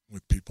work with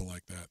people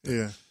like that.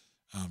 Yeah.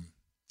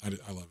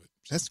 I love it.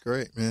 That's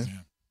great, man. Yeah.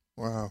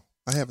 Wow.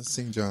 I haven't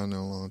seen John in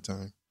a long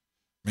time.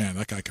 Man,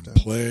 that guy can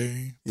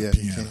play the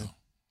piano.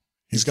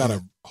 He's got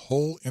a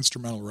whole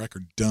instrumental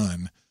record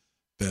done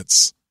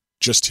that's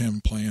just him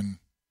playing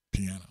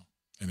piano.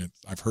 And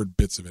I've heard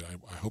bits of it.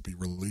 I hope he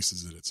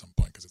releases it at some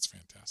point because it's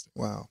fantastic.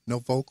 Wow. No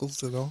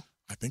vocals at all?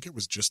 I think it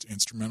was just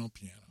instrumental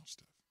piano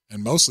stuff.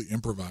 And mostly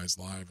improvised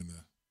live in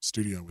the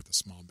studio with a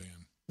small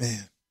band.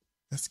 Man,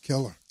 that's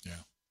killer.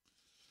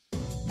 Yeah.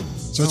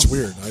 So it's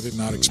weird. I did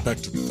not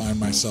expect to find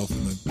myself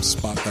in the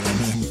spot that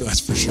I'm in,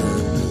 that's for sure.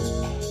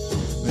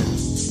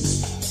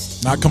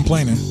 Not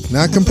complaining.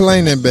 Not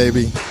complaining,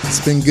 baby.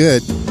 It's been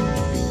good.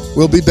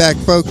 We'll be back,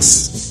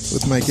 folks,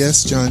 with my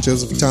guest, John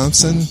Joseph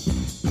Thompson,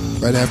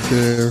 right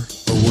after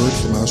a word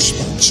from our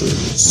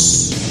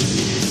sponsors.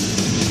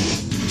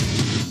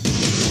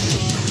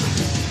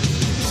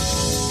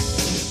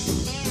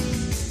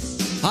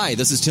 Hi,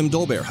 this is Tim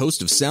Dolbear,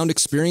 host of Sound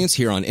Experience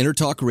here on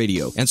InterTalk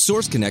Radio. And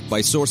Source Connect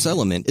by Source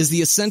Element is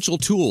the essential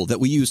tool that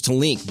we use to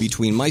link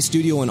between my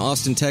studio in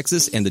Austin,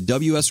 Texas and the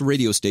WS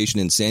radio station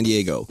in San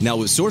Diego. Now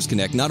with Source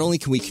Connect, not only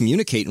can we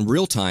communicate in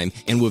real time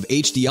and with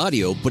HD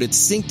audio, but it's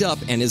synced up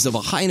and is of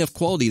a high enough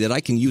quality that I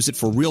can use it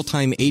for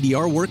real-time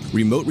ADR work,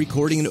 remote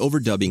recording and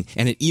overdubbing,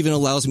 and it even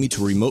allows me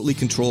to remotely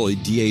control a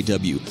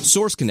DAW.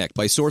 Source Connect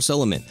by Source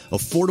Element.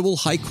 Affordable,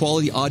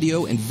 high-quality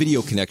audio and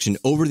video connection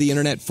over the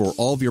internet for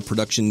all of your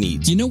production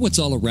needs. You know what's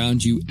all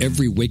around you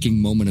every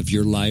waking moment of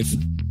your life?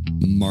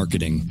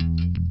 Marketing.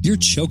 You're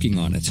choking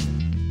on it.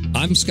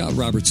 I'm Scott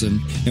Robertson,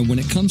 and when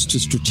it comes to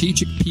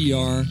strategic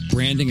PR,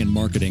 branding, and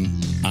marketing,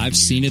 I've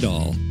seen it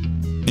all.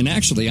 And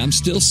actually, I'm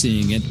still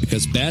seeing it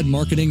because bad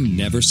marketing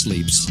never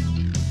sleeps.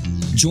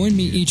 Join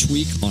me each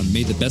week on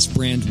May the Best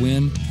Brand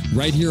Win,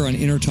 right here on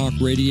InterTalk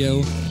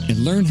Radio,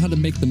 and learn how to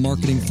make the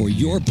marketing for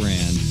your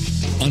brand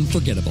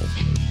unforgettable.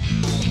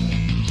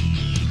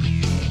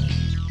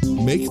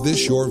 Make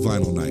this your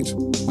vinyl night.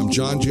 I'm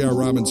John J.R.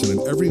 Robinson,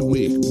 and every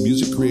week,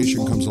 music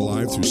creation comes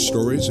alive through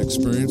stories,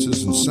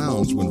 experiences, and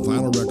sounds when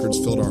vinyl records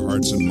filled our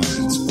hearts and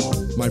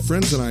minds. My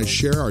friends and I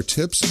share our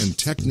tips and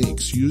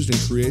techniques used in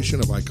creation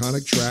of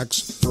iconic tracks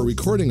for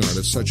recording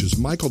artists such as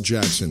Michael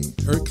Jackson,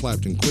 Eric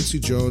Clapton, Quincy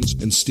Jones,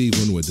 and Steve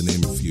Winwood, to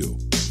name a few.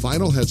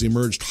 Vinyl has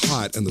emerged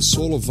hot, and the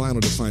soul of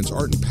vinyl defines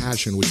art and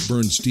passion which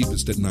burns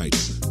deepest at night.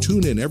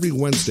 Tune in every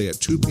Wednesday at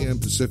 2 p.m.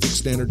 Pacific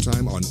Standard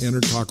Time on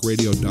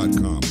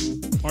InnerTalkRadio.com.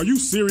 Are you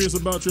serious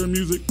about your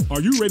music? Are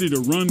you ready to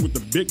run with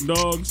the big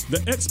dogs?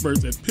 The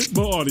experts at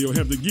Pitbull Audio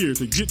have the gear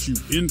to get you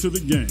into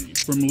the game.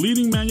 From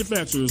leading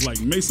manufacturers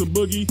like Mesa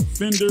Boogie,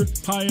 Fender,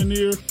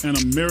 Pioneer, and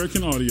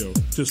American Audio.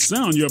 To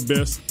sound your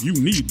best, you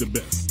need the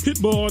best.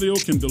 Pitbull Audio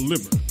can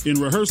deliver in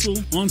rehearsal,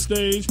 on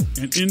stage,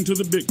 and into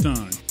the big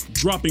time.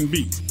 Dropping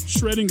beats,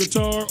 shredding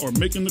guitar, or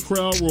making the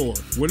crowd roar.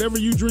 Whatever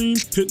you dream,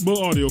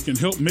 Pitbull Audio can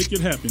help make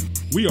it happen.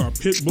 We are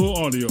Pitbull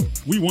Audio.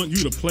 We want you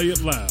to play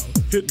it loud.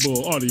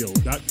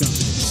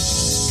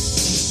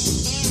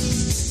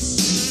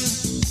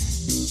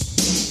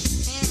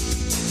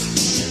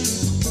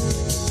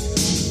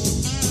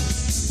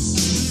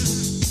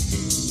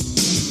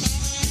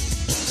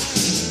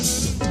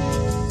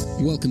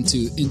 Welcome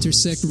to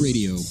Intersect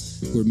Radio,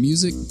 where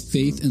music,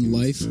 faith, and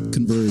life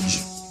converge.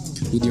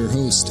 With your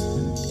host,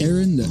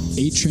 Aaron the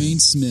A-Train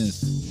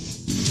Smith.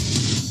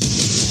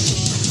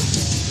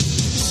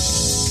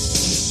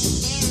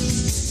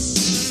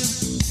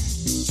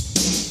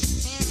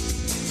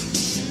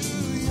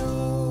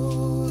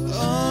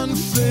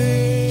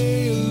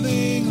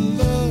 Unfailing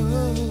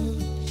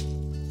love,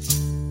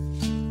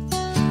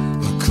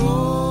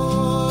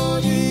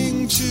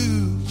 according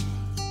to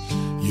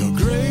your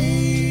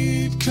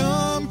great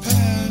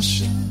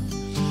compassion,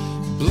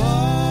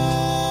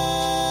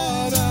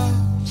 blot out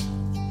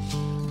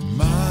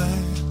my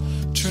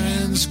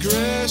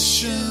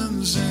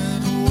transgressions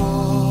and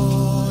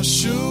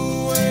wash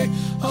away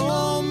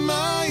all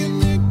my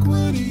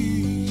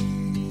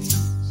iniquities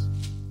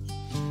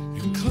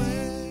and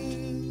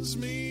cleanse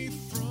me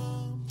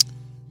from...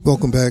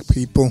 Welcome back,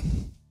 people.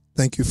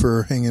 Thank you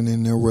for hanging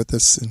in there with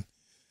us and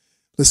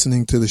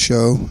listening to the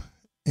show.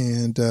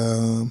 And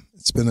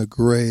it's been a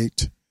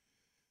great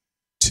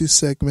 2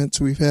 segments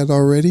we've had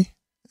already,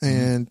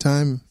 and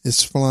time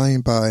is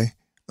flying by.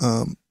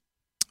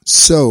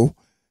 So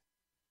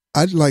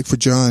I'd like for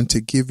John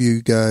to give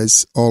you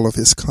guys all of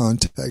his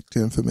contact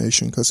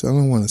information, because I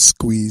don't want to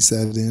squeeze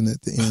that in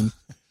at the end.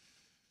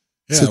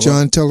 So,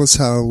 John, tell us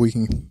how we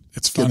can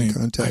It's get funny. in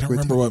contact I don't with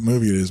remember you. what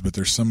movie it is, but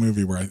there's some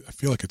movie where I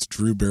feel like it's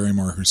Drew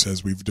Barrymore who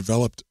says we've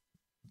developed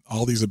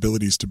all these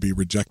abilities to be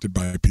rejected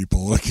by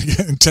people like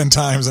 10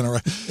 times in a row.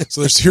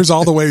 So here's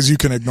all the ways you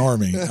can ignore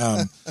me.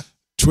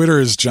 Twitter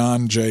is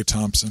John J.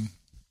 Thompson.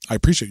 I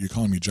appreciate you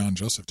calling me John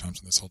Joseph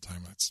Thompson this whole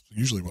time. That's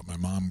usually what my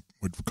mom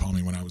would call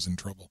me when I was in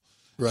trouble.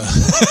 Right.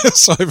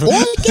 So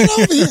Boy, get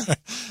over here.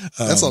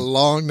 That's a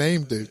long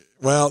name, dude.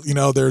 Well, you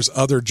know, there's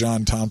other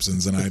John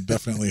Thompsons, and I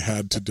definitely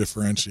had to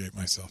differentiate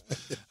myself.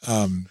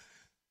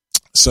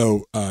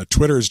 So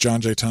Twitter is John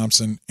J.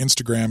 Thompson.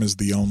 Instagram is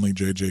the only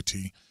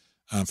JJT.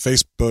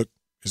 Facebook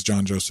is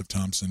John Joseph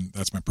Thompson.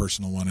 That's my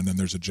personal one. And then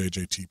there's a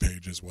JJT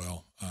page as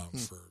well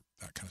for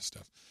that kind of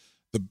stuff.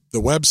 The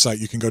website,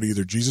 you can go to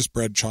either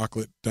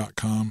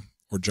JesusBreadChocolate.com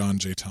or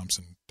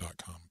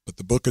JohnJThompson.com. But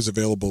the book is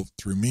available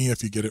through me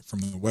if you get it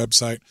from the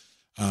website.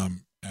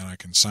 And I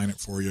can sign it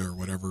for you or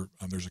whatever.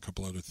 There's a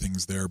couple other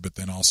things there, but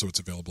then also it's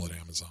available at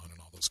Amazon and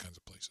all those kinds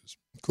of places.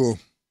 Cool.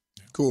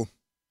 Yeah. Cool.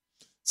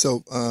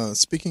 So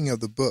speaking of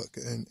the book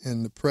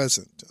and the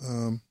present,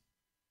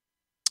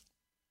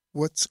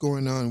 what's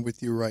going on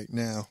with you right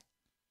now?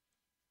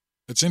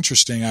 It's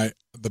interesting.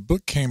 The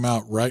book came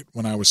out right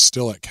when I was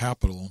still at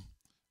Capitol.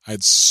 I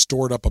had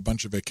stored up a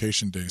bunch of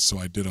vacation days, so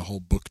I did a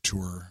whole book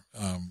tour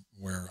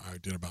where I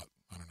did about,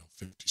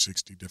 50,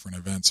 60 different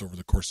events over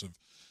the course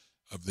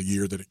of the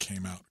year that it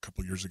came out a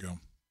couple years ago.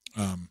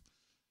 And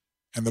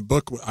the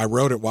book, I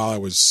wrote it while I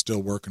was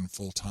still working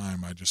full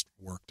time. I just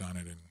worked on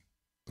it in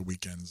the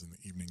weekends and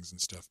the evenings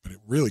and stuff. But it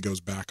really goes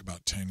back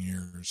about 10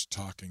 years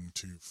talking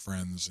to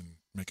friends and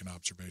making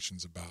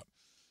observations about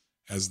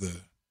as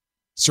the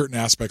certain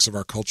aspects of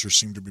our culture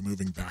seem to be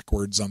moving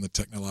backwards on the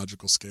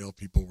technological scale.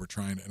 People were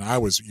trying, and I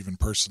was even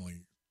personally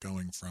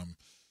going from,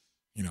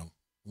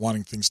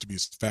 wanting things to be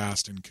as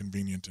fast and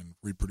convenient and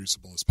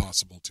reproducible as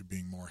possible to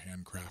being more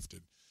handcrafted.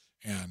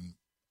 And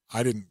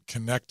I didn't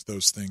connect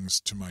those things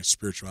to my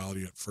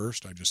spirituality at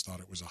first. I just thought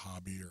it was a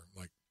hobby or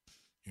like,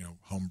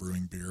 home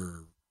brewing beer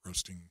or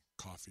roasting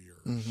coffee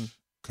or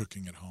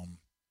cooking at home.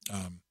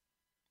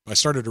 I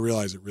started to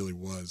realize it really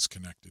was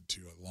connected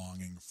to a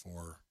longing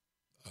for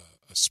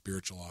a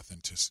spiritual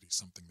authenticity,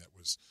 something that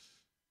was,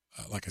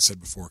 like I said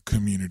before,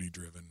 community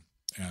driven.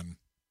 And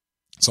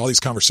so all these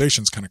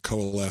conversations kind of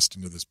coalesced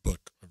into this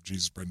book of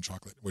Jesus, Bread, and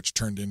Chocolate, which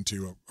turned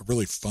into a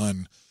really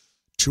fun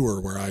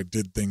tour where I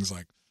did things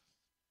like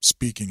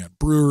speaking at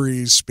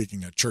breweries,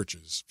 speaking at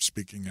churches,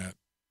 speaking at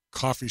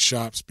coffee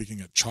shops, speaking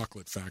at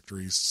chocolate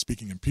factories,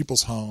 speaking in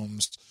people's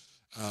homes,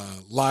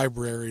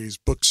 libraries,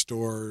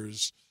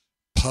 bookstores,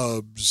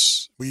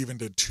 pubs. We even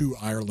did 2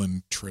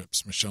 Ireland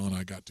trips. Michelle and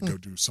I got to go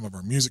do some of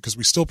our music because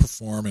we still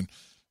perform, and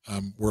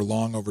we're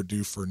long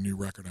overdue for a new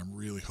record. I'm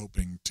really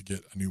hoping to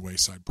get a new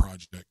Wayside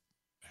project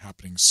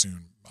happening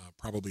soon,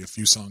 probably a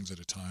few songs at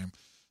a time.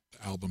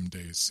 The album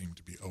days seem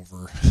to be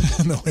over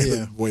in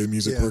the way the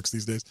music works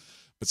these days,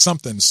 but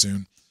something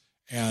soon.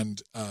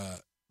 And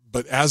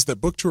but as the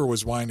book tour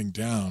was winding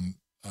down,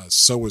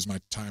 so was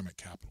my time at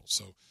Capitol.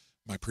 So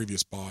my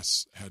previous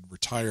boss had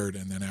retired,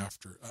 and then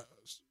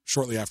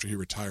shortly after he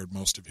retired,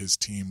 most of his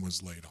team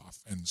was laid off,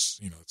 and that's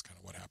kind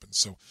of what happened.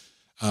 So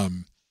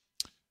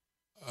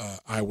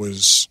I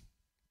was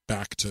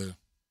back to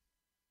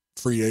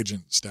free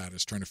agent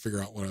status, trying to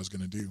figure out what I was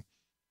going to do.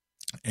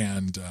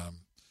 And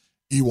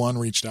E1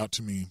 reached out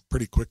to me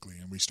pretty quickly,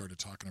 and we started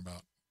talking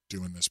about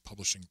doing this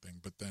publishing thing.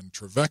 But then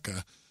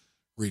Trevecca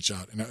reached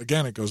out. And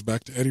again, it goes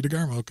back to Eddie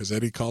DeGarmo, because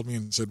Eddie called me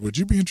and said, would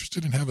you be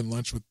interested in having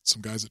lunch with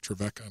some guys at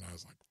Trevecca? And I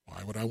was like,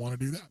 why would I want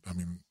to do that? I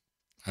mean,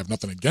 I have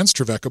nothing against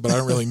Trevecca, but I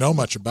don't really know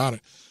much about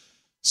it.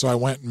 So I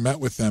went and met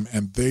with them,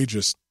 and they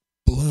just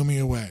blew me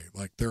away.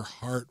 Like, their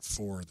heart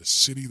for the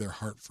city, their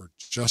heart for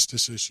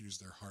justice issues,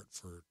 their heart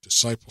for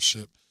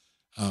discipleship.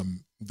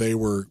 They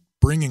were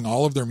bringing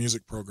all of their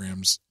music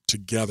programs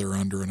together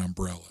under an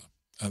umbrella.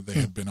 They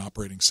had been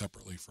operating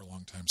separately for a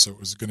long time. So it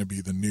was going to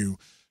be the new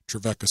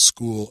Trevecca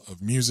School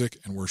of Music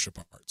and Worship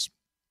Arts.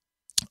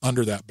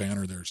 Under that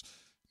banner, there's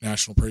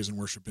National Praise and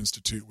Worship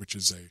Institute, which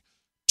is a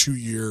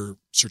 2-year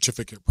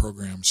certificate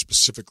program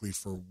specifically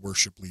for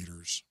worship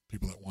leaders,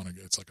 people that want to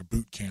get, it's like a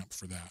boot camp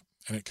for that.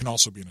 And it can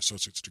also be an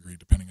associate's degree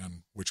depending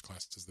on which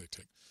classes they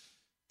take.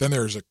 Then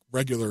there's a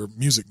regular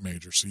music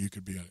major, so you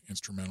could be an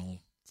instrumental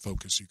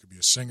focus, you could be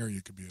a singer,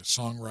 you could be a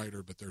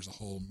songwriter, but there's a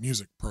whole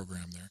music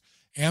program there.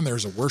 And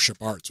there's a worship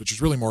arts, which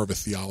is really more of a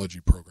theology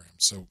program.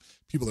 So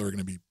people that are going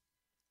to be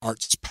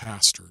arts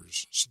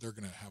pastors, so they're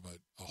going to have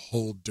a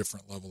whole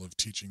different level of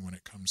teaching when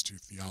it comes to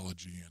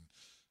theology, and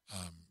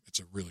it's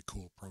a really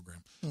cool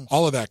program.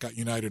 All of that got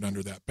united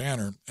under that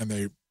banner, and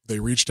they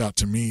reached out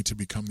to me to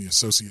become the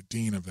associate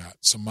dean of that.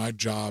 So my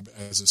job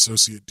as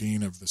associate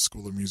dean of the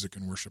School of Music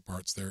and Worship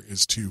Arts there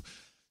is to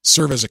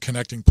serve as a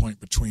connecting point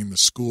between the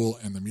school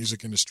and the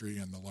music industry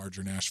and the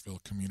larger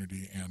Nashville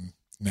community and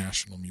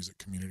national music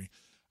community,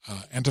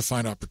 and to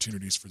find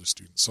opportunities for the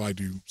students. So I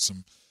do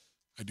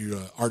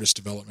an artist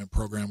development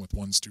program with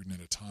one student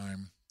at a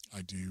time.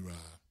 I do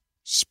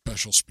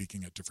special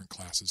speaking at different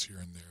classes here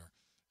and there.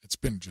 It's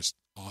been just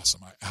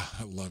awesome.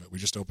 I love it. We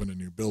just opened a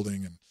new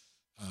building, and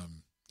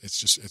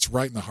it's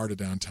right in the heart of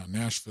downtown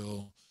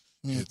Nashville.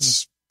 Mm-hmm.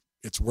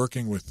 It's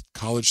working with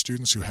college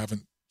students who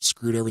haven't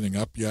screwed everything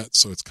up yet,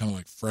 so it's kind of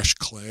like fresh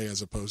clay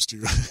as opposed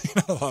to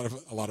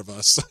a lot of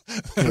us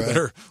that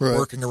are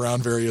working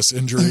around various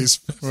injuries,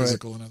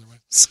 physical and otherwise,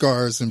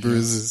 scars and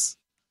bruises.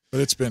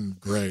 But it's been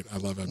great. I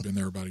love it. I've been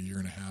there about 1.5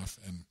 years,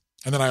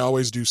 and then I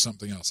always do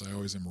something else. I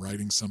always am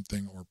writing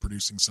something or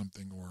producing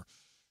something, or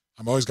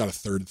I've always got a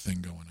third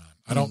thing going on.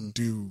 I don't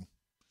do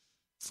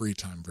free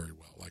time very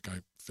well. Like,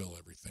 I fill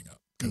everything up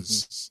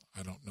because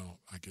I don't know.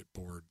 I get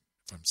bored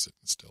if I'm sitting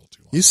still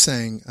too long. You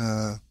sang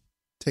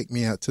Take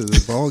Me Out to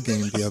the Ball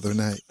Game the other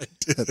night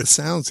at the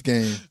Sounds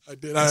game. I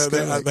did.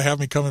 They have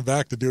me coming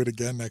back to do it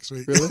again next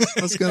week. Really?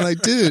 I was going like,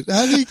 dude,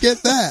 how did you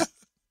get that?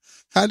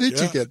 How did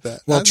you get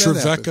that? Well,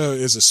 Trevecca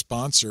is a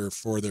sponsor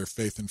for their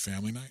Faith and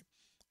Family Night.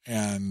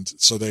 And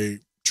so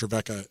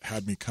Trevecca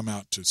had me come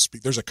out to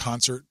speak. There's a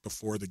concert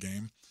before the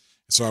game.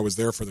 So I was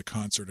there for the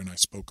concert, and I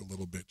spoke a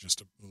little bit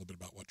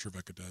about what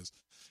Trevecca does.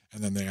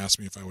 And then they asked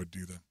me if I would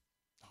do the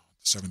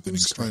seventh inning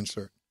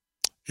concert.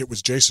 It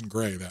was Jason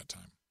Gray that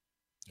time.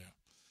 Yeah.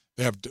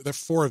 They have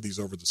 4 of these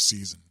over the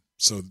season.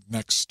 So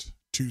next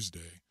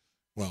Tuesday,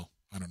 well,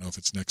 I don't know if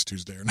it's next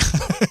Tuesday or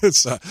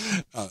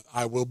not.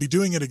 I will be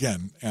doing it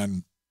again,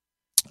 and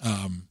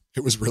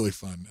it was really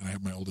fun. And I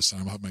have my oldest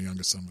son. I'll have my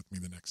youngest son with me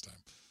the next time.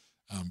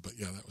 But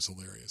yeah, that was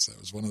hilarious. That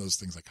was one of those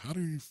things like, how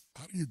do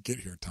you get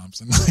here,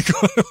 Thompson?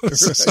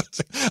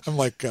 Like, I'm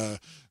like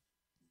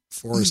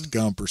Forrest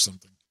Gump or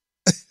something.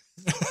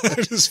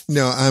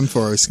 No, I'm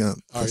Forrest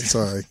Gump. Oh, yeah.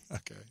 Sorry.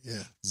 Okay.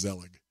 Yeah.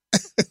 Zelig.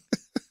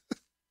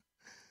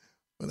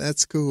 Well,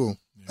 that's cool.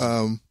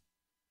 Yeah.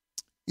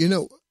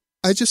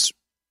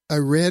 I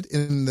read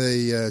in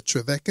the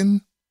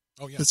Treveccan,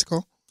 it's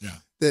called,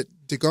 that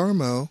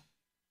DeGarmo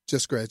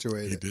just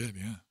graduated. He did,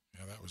 yeah.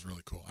 Yeah, that was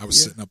really cool. I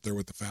was sitting up there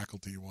with the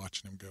faculty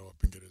watching him go up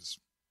and get his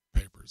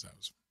papers. That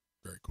was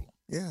very cool.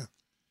 Yeah.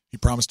 He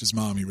promised his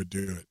mom he would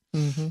do it.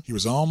 Mm-hmm. He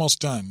was almost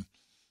done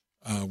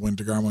when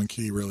DeGarmo and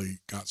Key really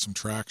got some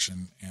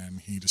traction, and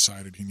he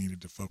decided he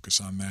needed to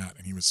focus on that.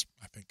 And he was,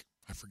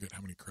 I forget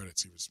how many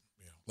credits, he was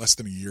less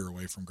than a year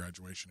away from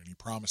graduation, and he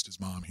promised his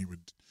mom he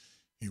would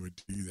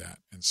do that.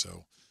 And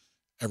so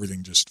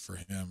everything just for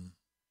him,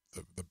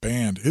 the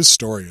band, his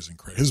story is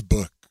incredible. His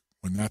book,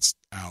 when that's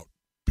out,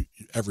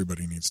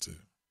 everybody needs to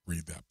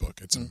read that book.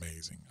 It's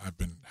amazing. I've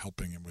been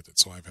helping him with it,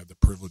 so I've had the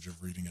privilege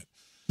of reading it.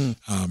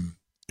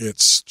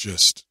 It's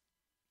just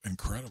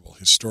incredible.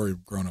 His story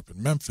of growing up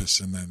in Memphis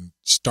and then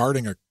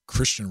starting a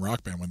Christian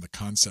rock band when the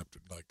concept,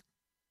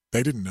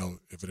 they didn't know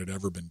if it had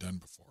ever been done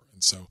before.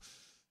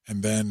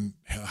 And then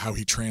how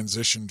he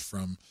transitioned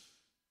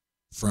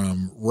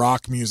from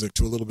rock music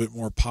to a little bit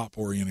more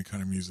pop-oriented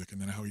kind of music,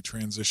 and then how he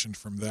transitioned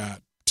from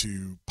that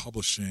to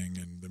publishing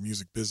and the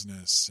music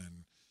business,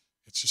 and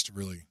it's just a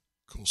really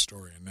cool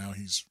story. And now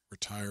he's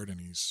retired, and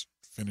he's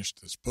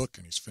finished this book,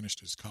 and he's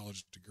finished his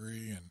college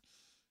degree, and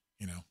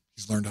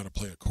he's learned how to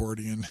play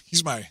accordion.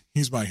 He's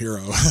my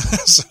hero.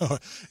 So,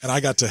 and I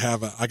got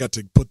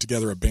to put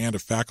together a band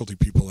of faculty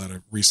people at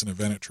a recent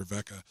event at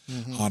Trevecca,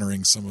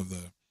 honoring some of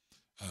the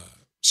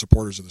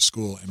supporters of the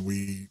school, and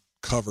we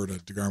covered a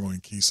DeGarmo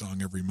and Key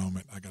song, Every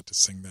Moment. I got to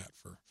sing that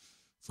for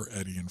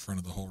Eddie in front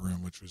of the whole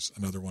room, which was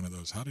another one of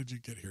those "How did you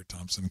get here,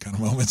 Thompson?" kind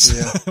of moments.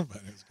 Yeah.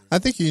 I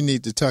think you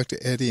need to talk to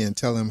Eddie and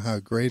tell him how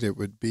great it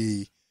would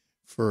be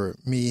for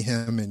me,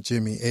 him, and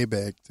Jimmy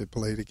Abeg to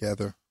play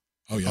together.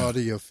 Oh yeah,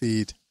 audio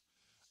feed.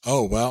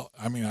 Oh well,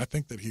 I mean, I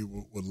think that he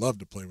would love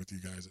to play with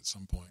you guys at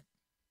some point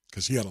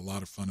because he had a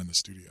lot of fun in the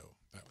studio.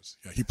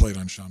 He played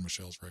on Sean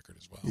Michel's record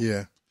as well.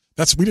 Yeah,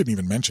 we didn't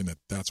even mention that.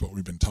 That's what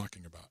we've been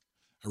talking about.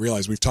 I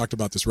realize we've talked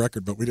about this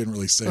record, but we didn't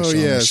really say Sean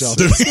Michel.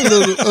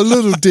 A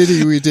little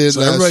ditty we did.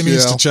 So everybody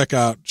needs to check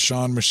out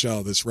Sean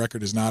Michel. This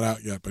record is not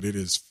out yet, but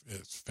it's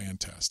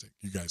fantastic.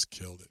 You guys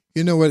killed it.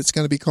 You know what it's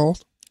going to be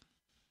called?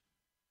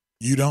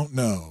 You don't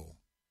know,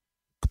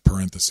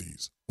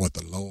 parentheses, what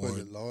the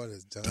Lord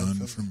has done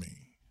for me.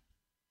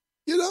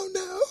 You don't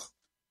know?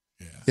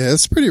 Yeah,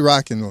 it's pretty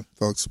rocking,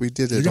 folks. We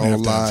did it all have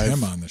live. To have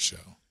him on the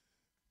show.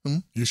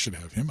 You should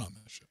have him on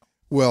the show.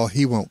 Well,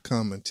 he won't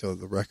come until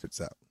the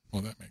record's out.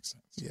 Well, that makes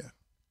sense.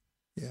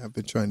 Yeah, I've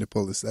been trying to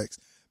pull this X.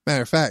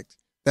 Matter of fact,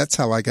 that's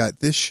how I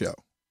got this show.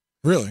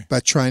 Really? By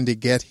trying to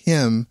get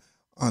him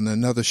on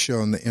another show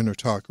on the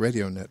Intertalk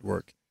Radio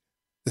Network.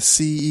 The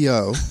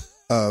CEO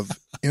of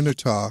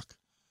Intertalk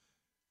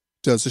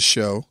does a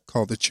show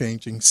called The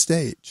Changing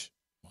Stage.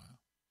 Wow.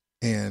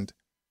 And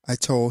I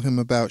told him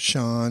about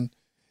Sean,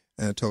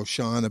 and I told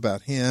Sean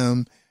about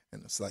him,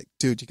 and it's like,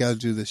 dude, you got to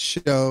do this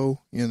show,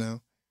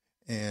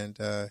 And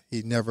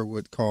he never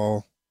would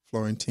call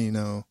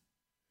Florentino.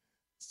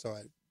 So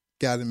I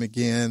got him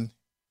again.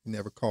 He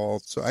never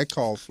called. So I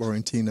called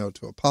Florentino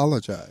to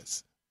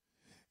apologize.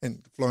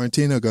 And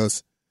Florentino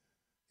goes,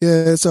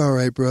 yeah, it's all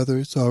right, brother.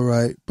 It's all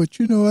right. But,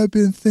 I've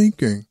been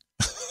thinking,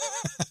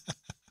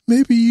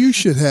 maybe you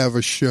should have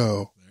a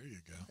show. There you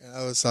go. And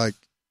I was like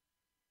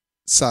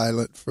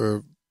silent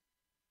for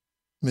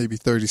maybe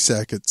 30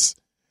 seconds.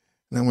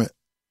 And I went,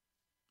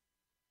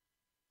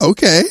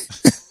 okay.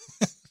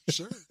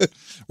 Sure.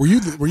 Were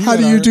you? How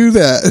do you do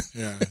that?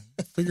 Yeah.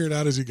 Figure it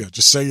out as you go.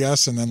 Just say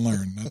yes and then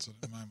learn. That's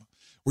what my mom.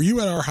 Were you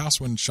at our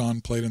house when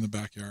Sean played in the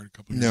backyard a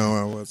couple of years ago? No,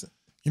 I wasn't.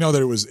 You know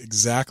that it was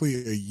exactly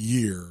a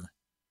year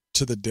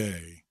to the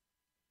day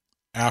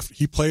after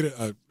he played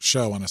a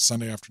show on a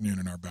Sunday afternoon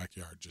in our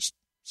backyard, just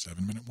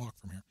 7-minute walk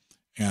from here,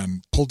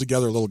 and pulled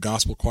together a little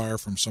gospel choir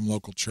from some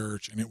local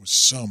church, and it was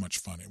so much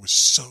fun. It was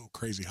so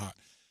crazy hot.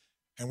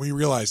 And we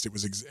realized it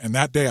was, and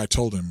that day I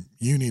told him,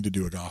 you need to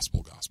do a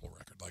gospel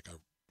record, like a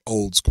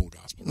old school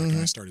gospel record.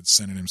 I started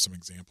sending him some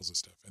examples of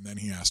stuff, and then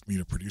he asked me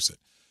to produce it.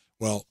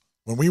 Well,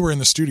 when we were in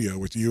the studio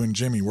with you and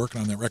Jimmy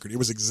working on that record, it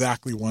was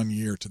exactly 1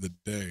 year to the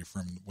day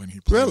from when he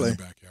played in the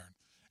backyard.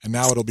 And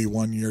now it'll be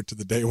 1 year to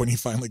the day when he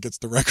finally gets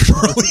the record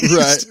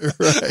released.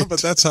 Right.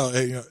 But that's how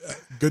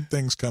good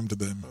things come to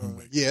them who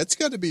wait. Yeah, it's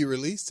got to be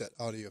released at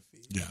Audio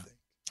Feed. Yeah,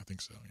 I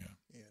think so. Yeah.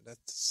 Yeah,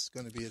 that's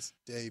going to be his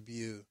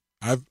debut.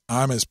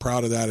 I'm as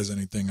proud of that as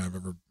anything I've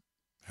ever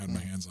had my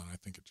hands on. I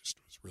think it just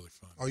was really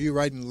fun. Are you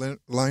writing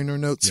liner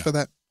notes for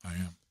that? I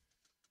am.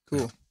 Cool.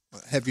 Yeah.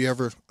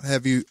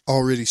 Have you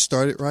already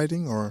started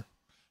writing, or?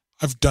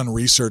 I've done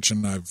research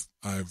and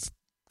I've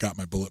got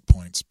my bullet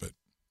points, but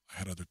I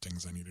had other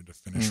things I needed to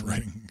finish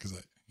writing because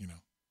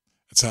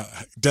it's how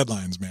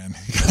deadlines, man.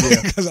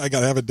 Because I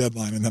got to have a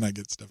deadline and then I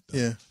get stuff done.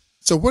 Yeah.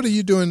 So what are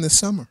you doing this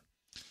summer?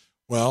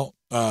 Well,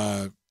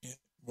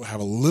 we'll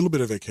have a little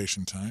bit of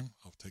vacation time.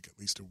 I'll take at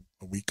least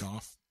a week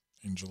off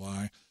in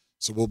July.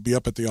 So we'll be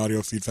up at the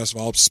Audio Feed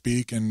Festival. I'll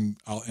speak and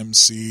I'll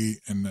MC,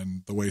 and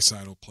then the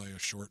Wayside will play a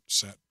short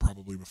set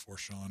probably before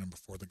Sean and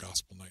before the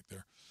gospel night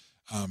there.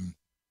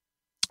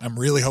 I'm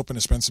really hoping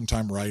to spend some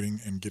time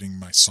writing and getting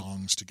my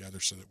songs together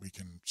so that we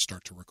can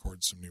start to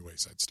record some new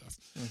Wayside stuff.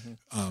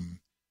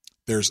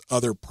 There's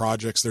other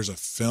projects. There's a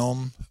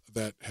film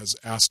that has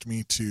asked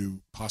me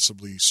to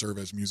possibly serve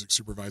as music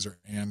supervisor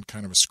and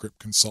kind of a script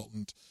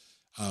consultant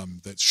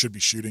that should be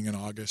shooting in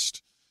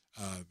August.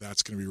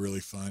 That's going to be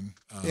really fun.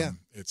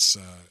 It's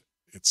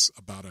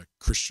about a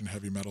Christian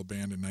heavy metal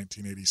band in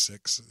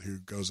 1986 who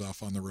goes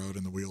off on the road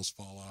and the wheels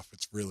fall off.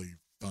 It's really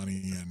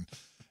funny, and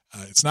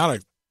it's not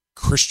a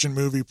Christian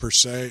movie per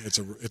se.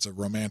 It's a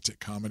romantic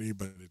comedy,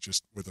 but it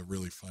just with a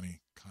really funny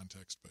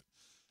context. But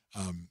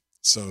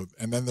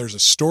and then there's a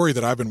story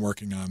that I've been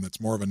working on that's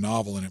more of a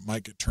novel, and it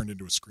might get turned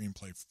into a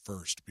screenplay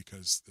first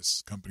because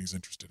this company's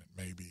interested in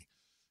maybe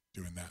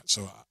doing that.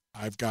 So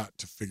I've got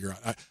to figure out.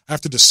 I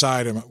have to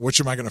decide which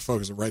am I going to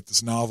focus on. Write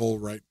this novel,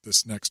 write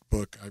this next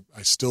book.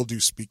 I still do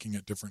speaking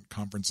at different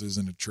conferences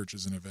and at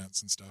churches and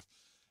events and stuff.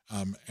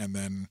 And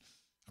then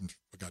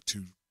I've got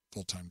 2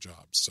 full-time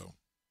jobs. So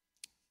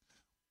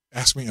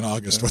ask me in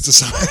August what's the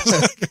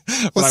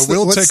size. But I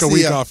will take a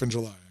week off in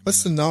July.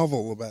 What's the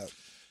novel about?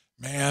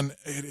 Man,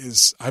 it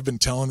is. I've been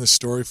telling this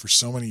story for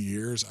so many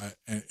years.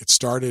 It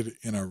started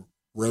in a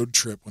road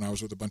trip when I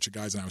was with a bunch of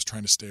guys and I was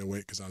trying to stay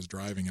awake because I was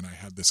driving, and I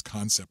had this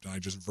concept and I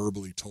just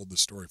verbally told the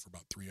story for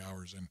about 3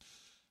 hours and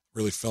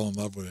really fell in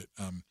love with it.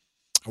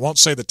 I won't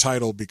say the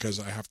title because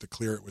I have to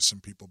clear it with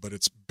some people, but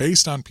it's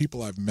based on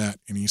people I've met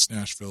in East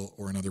Nashville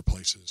or in other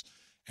places.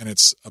 And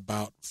it's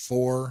about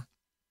four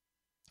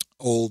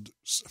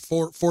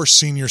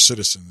senior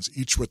citizens,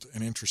 each with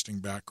an interesting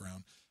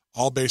background,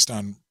 all based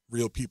on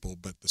real people,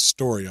 but the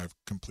story I've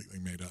completely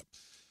made up.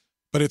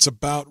 But it's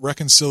about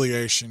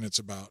reconciliation. It's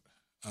about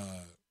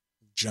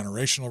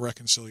generational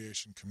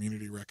reconciliation,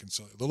 community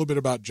reconciliation, a little bit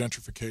about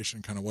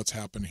gentrification, kind of what's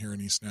happened here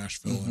in East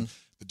Nashville and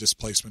the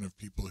displacement of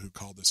people who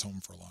called this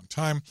home for a long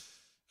time.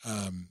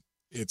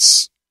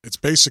 It's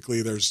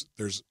basically there's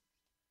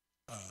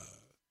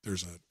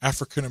an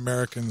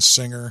African-American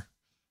singer,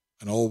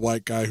 an old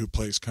white guy who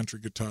plays country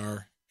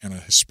guitar, and a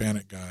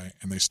Hispanic guy,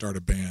 and they start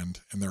a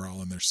band, and they're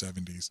all in their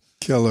 70s.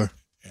 Killer.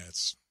 Yeah,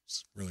 it's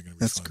really going to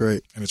be That's fun.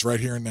 great. And it's right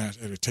here in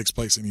Nashville. It takes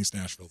place in East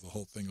Nashville. The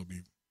whole thing will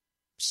be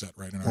set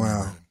right in our Wow.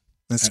 neighborhood.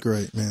 That's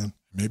great, man.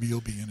 Maybe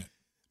you'll be in it.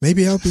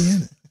 Maybe I'll be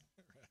in it.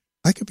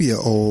 I could be an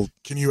old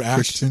Can you act?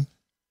 Christian.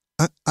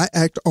 I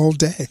act all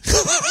day,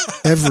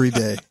 every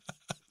day.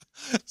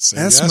 Say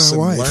Ask yes my and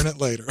wife. learn it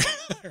later.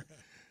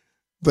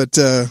 But,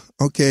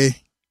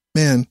 okay,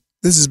 man,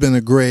 this has been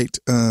a great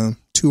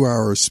 2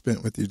 hours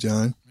spent with you,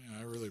 John. Yeah,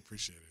 I really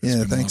appreciate it.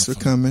 Yeah, thanks for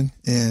coming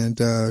and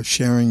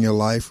sharing your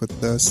life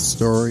with us,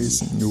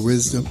 stories and your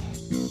wisdom.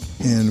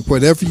 And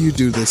whatever you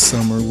do this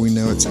summer, we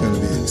know it's going to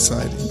be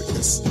exciting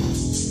because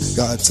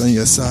God's on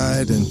your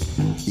side and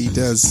he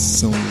does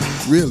some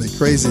really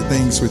crazy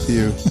things with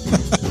you.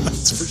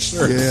 That's for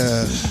sure.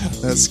 Yeah,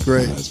 that's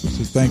great.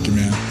 Thank you,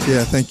 man.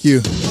 Yeah, thank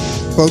you.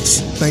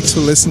 Folks, thanks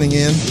for listening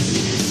in.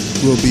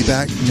 We'll be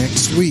back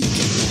next week.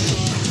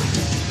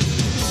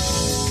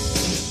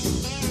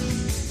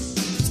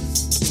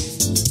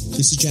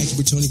 This is Jackie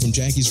Bertoni from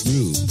Jackie's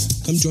Groove.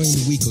 Come join me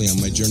weekly on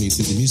my journey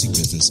through the music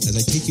business as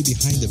I take you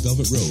behind the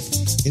velvet rope,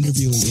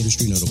 interviewing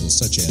industry notables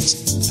such as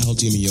Al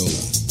Di Meola,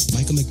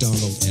 Michael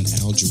McDonald, and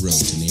Al Jarreau,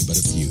 to name but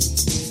a few.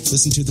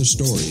 Listen to their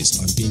stories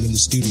on being in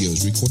the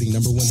studios recording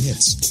 #1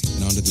 hits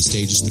and onto the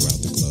stages throughout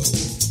the globe.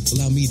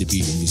 Allow me to be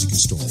your music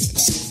historian.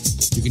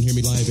 You can hear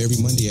me live every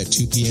Monday at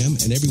 2 p.m.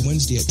 and every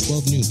Wednesday at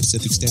 12 noon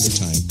Pacific Standard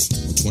Time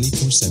or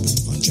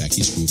 24/7 on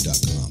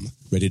jackiesgroove.com.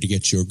 Ready to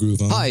get your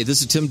groove on? Hi,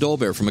 this is Tim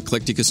Dolbear from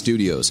Eclectica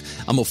Studios.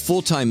 I'm a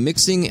full-time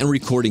mixing and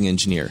recording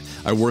engineer.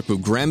 I work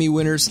with Grammy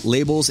winners,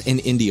 labels,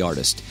 and indie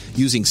artists,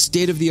 using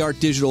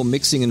state-of-the-art digital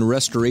mixing and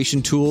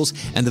restoration tools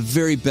and the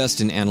very best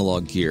in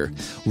analog gear.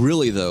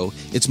 Really, though,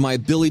 it's my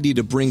ability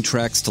to bring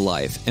tracks to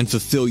life and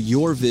fulfill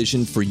your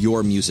vision for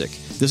your music.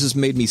 This has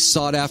made me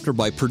sought after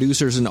by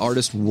producers and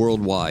artists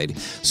worldwide.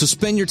 So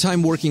spend your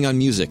time working on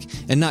music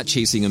and not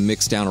chasing a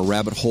mix down a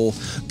rabbit hole.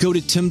 Go to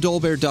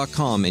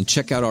timdolbear.com and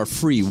check out our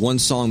free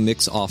one-song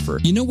mix offer.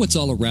 You know what's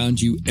all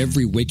around you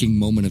every waking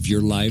moment of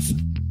your life?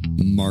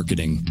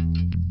 Marketing.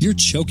 You're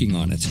choking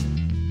on it.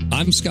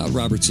 I'm Scott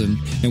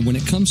Robertson, and when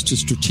it comes to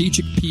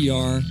strategic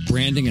PR,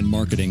 branding, and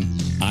marketing,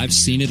 I've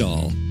seen it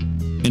all.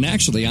 And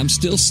actually, I'm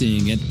still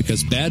seeing it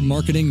because bad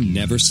marketing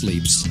never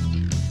sleeps.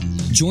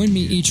 Join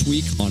me each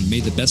week on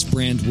May the Best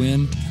Brand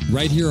Win,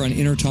 right here on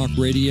Intertalk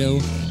Radio,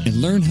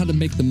 and learn how to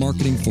make the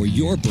marketing for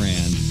your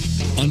brand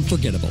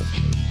unforgettable.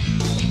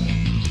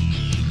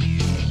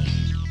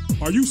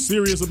 Are you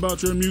serious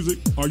about your music?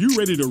 Are you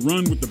ready to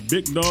run with the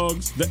big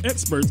dogs? The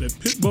experts at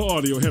Pitbull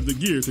Audio have the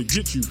gear to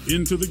get you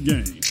into the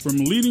game. From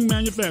leading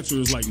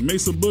manufacturers like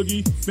Mesa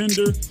Boogie,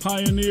 Fender,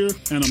 Pioneer,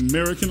 and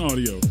American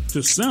Audio.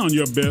 To sound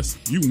your best,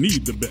 you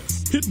need the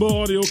best.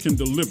 Pitbull Audio can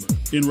deliver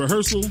in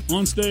rehearsal,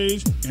 on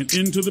stage, and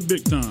into the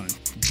big time.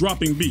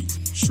 Dropping beats,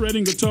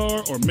 shredding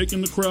guitar, or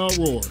making the crowd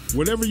roar.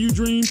 Whatever you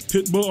dream,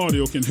 Pitbull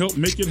Audio can help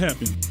make it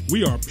happen.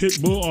 We are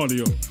Pitbull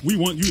Audio. We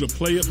want you to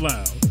play it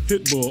loud.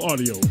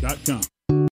 PitbullAudio.com.